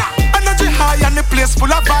 Energy high and the place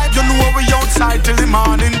full of vibe. You know we outside till the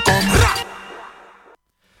morning come.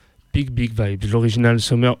 Big Vibes, l'original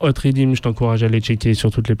Summer Hot Rhythm. Je t'encourage à aller checker sur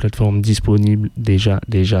toutes les plateformes disponibles déjà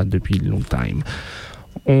depuis long time.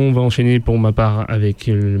 On va enchaîner pour ma part avec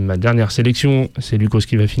ma dernière sélection. C'est Lucas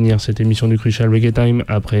qui va finir cette émission du Crucial Reggae Time.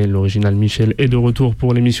 Après, l'original Michel est de retour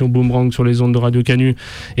pour l'émission Boomerang sur les ondes de Radio Canu.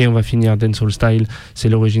 Et on va finir Dancehall Style. C'est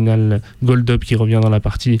l'original Gold Up qui revient dans la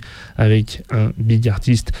partie avec un big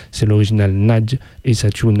artiste. C'est l'original Nadj et sa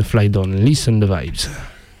tune Fly Down. Listen the vibes.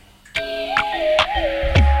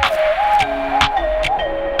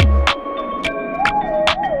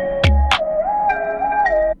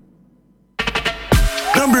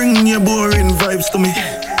 Don't bring your boring vibes to me,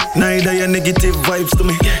 neither your negative vibes to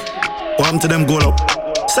me. Warm to them go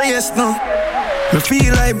up. Say yes no. Me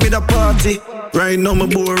feel like with a party. Right now me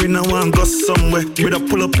boring, I want go somewhere. With a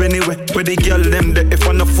pull up anywhere. Where the girl them there. If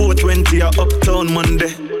on the 420 or Uptown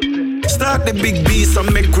Monday. Start the big beast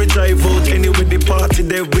and make we drive out. Anyway the party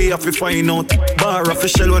there we have to find out. Bar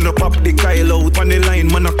official when I pop the Kyle out. On the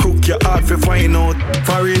line man I cook your hard to find out.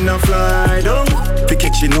 Foreign a fly down. The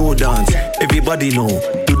kitchen no dance. Everybody know.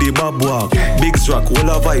 Do the bob walk. Big rock, all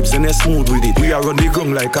our vibes and they smooth with it. We are on the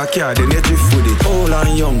gum like a car, then they drift with it. Old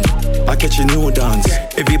and young, I catch a new dance.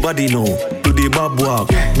 Everybody know. Do the bob walk.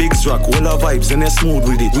 Big rock, all our vibes and they smooth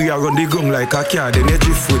with it. We are on the gum like a car, then they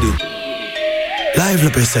drift with it. Live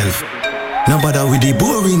up yourself. No bother with the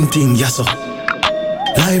boring thing, yes sir.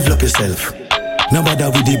 Live up yourself. No bother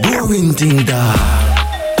with the boring thing, da.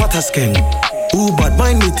 What a skeng. Who bad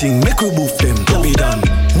mind me thing, make we boof them. Go be done.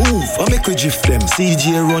 Move, I make we drift them.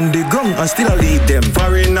 CJ run the ground and still I lead them.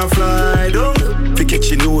 Foreign a fly down, fi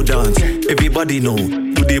catch a new dance. Everybody know,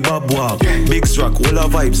 do the bob walk. Big rock, all our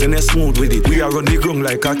vibes and they smooth with it. We are on the ground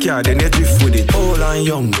like a car, then they drift with it. Old and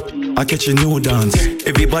young, I catch a new dance.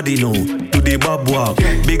 Everybody know, do the bob walk.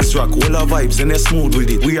 Big rock, all our vibes and they smooth with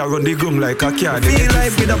it. We are on the ground like a car, then feel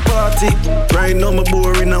like with a party. Right now me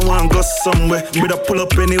boring, I want go somewhere. With a pull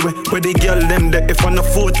up anywhere, where the girl them there. If on the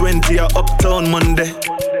 420 or Uptown Monday.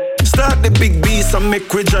 Start the big beast and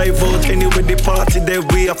make we drive out. Anyway the party there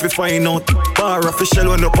we have to find out. Bar official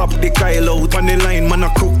when you pop the Kyle out. On the line man a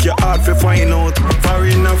cook your hard to find out.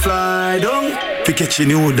 Foreign a fly down, fi catch a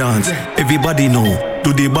new dance. Everybody know,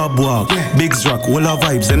 do the bob walk. Big rock, all our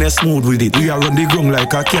vibes and they smooth with it. We are on the ground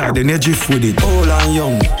like a car, then they drift with it. Old and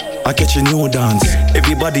young, I catch a new dance.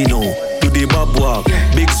 Everybody know, do the bob walk.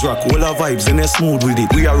 Big rock, all our vibes and they smooth with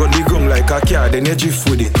it. We are on the ground like a car, then they drift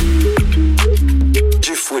with it.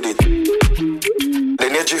 Drift with it.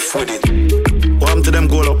 Then you drift with it. Warm to them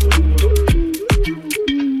go up.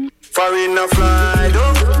 Foreign a fly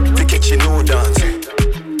down, to catch a new dance.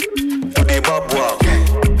 Do the bob walk.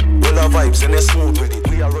 All our vibes and they smooth with it.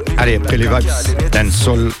 We are on the Allez, après les vibes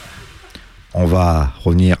dancehall, on va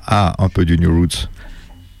revenir à un peu du New Roots.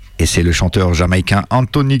 Et c'est le chanteur jamaïcain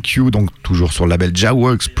Anthony Q, donc toujours sur le label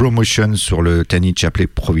Jaworks Promotion, sur le 10-inch appelé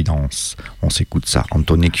Providence. On s'écoute ça,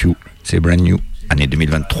 Anthony Q, c'est brand new, année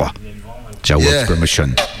 2023. Jaworks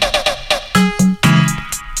Promotion.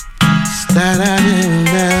 Standing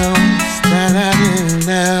down,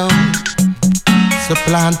 it's a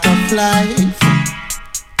plant of life.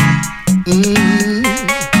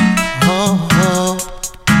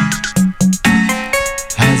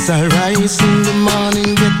 As I rise in the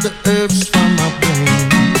morning, get the herbs from my brain.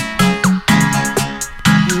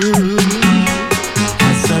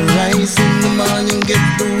 As I rise in the morning, get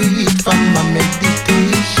the weed from my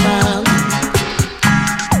meditation.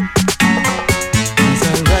 As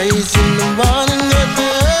I rise in the morning, get the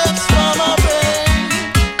herbs from my brain,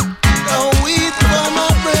 the weed from my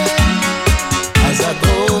brain. As I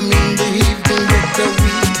go home in the evening, get the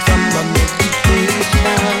weed from my meditation.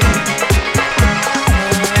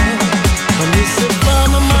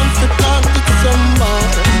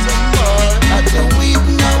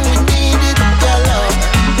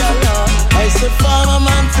 The farmer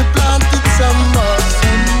man to plant it some more.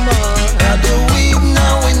 Now the weed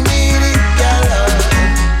now we need it, galore.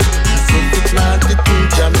 So we plant it in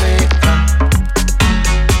Jamaica.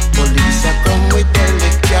 Police are come with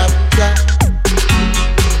helicopter.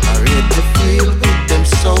 I raid the field with them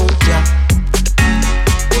soldier.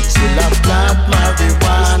 But still I plant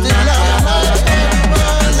marijuana.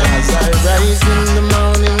 As I rise in the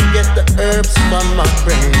morning, get the herbs from my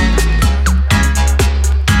brain.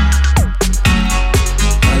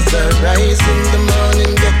 As I rise in the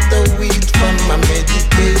morning, get the weed from my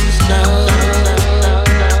meditation.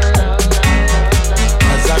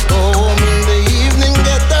 As I go home in the evening,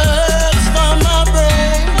 get the herbs from my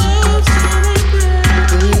brain.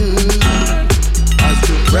 As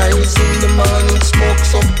we rise in the morning, smoke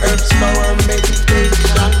some herbs for our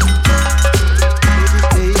meditation.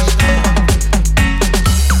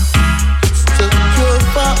 It's the cure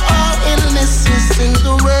for all.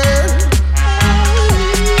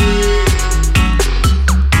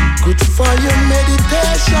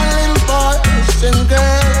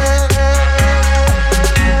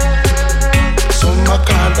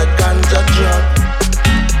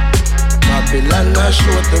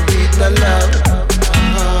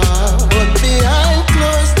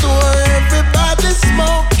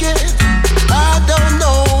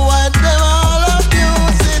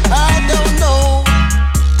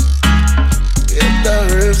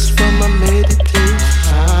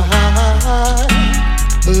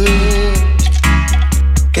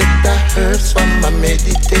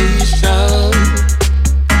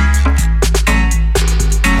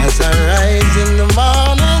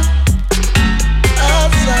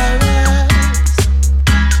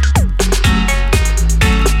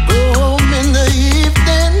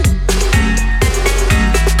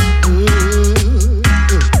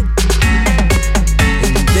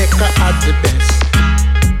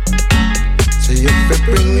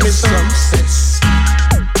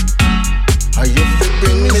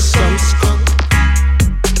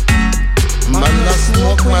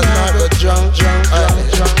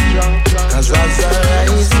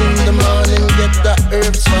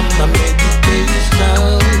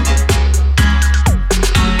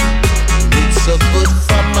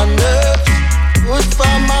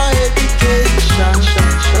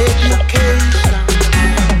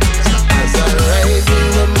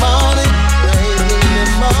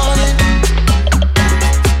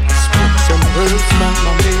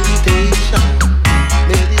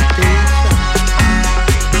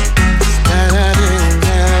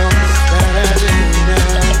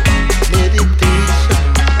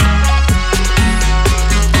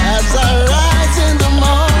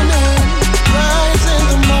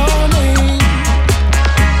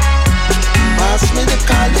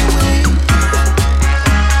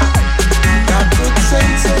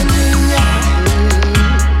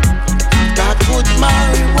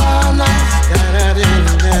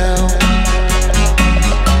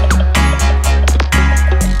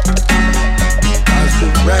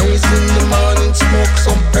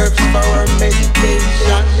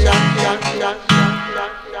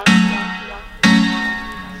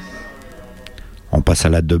 passe à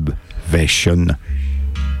la dub version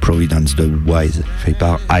Providence Dub Wise fait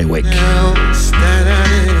par Highway. It's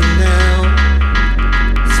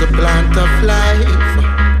a plant of life.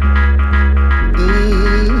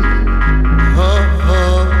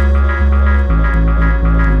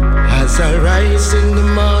 As I rise in the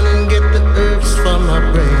morning, get the herbs from my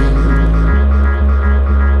brain.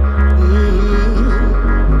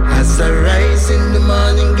 As I rise in the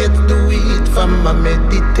morning, get the weed from my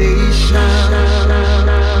meditation.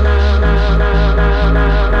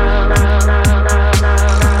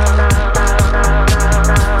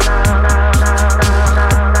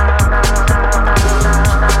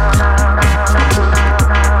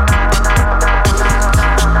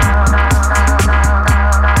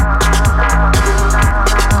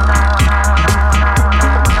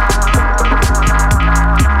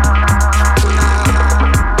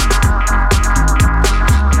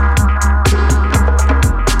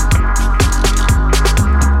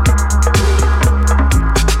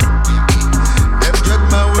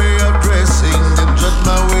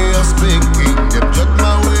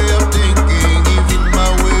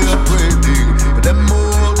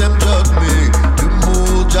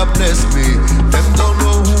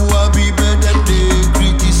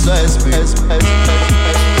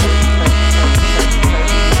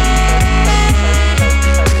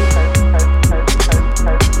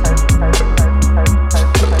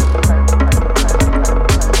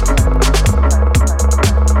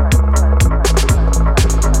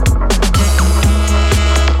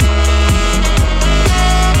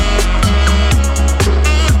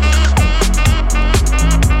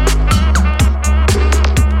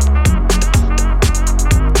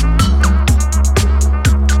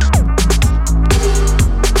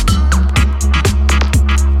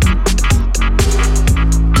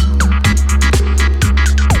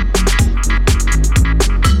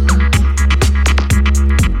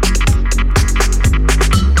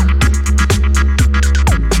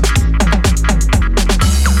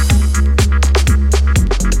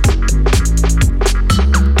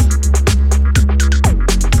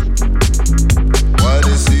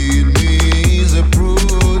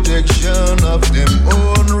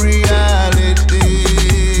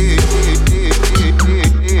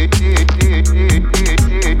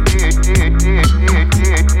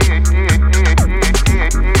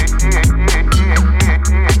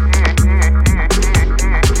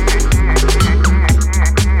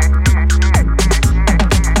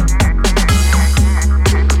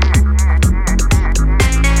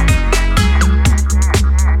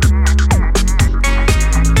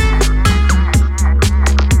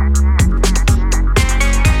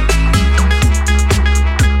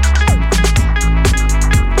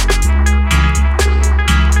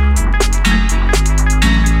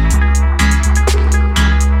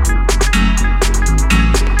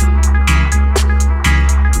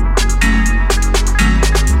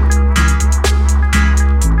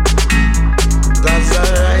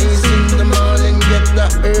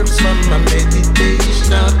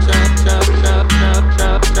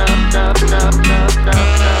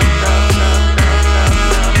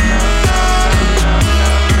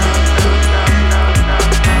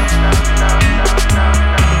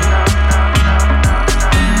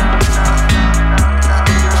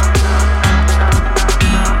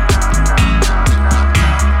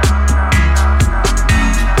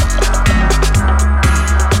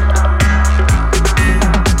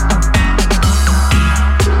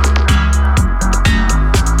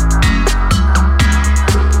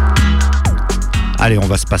 Allez, on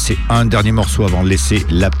va se passer un dernier morceau avant de laisser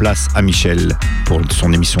la place à Michel pour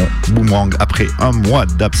son émission Boomerang après un mois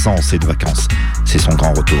d'absence et de vacances. C'est son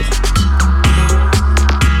grand retour.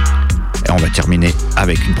 Et on va terminer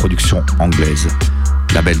avec une production anglaise.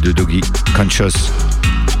 Label de Doggy, Conscious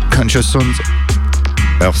Sounds,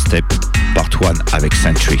 Earth Step, Part 1 avec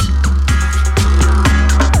Century.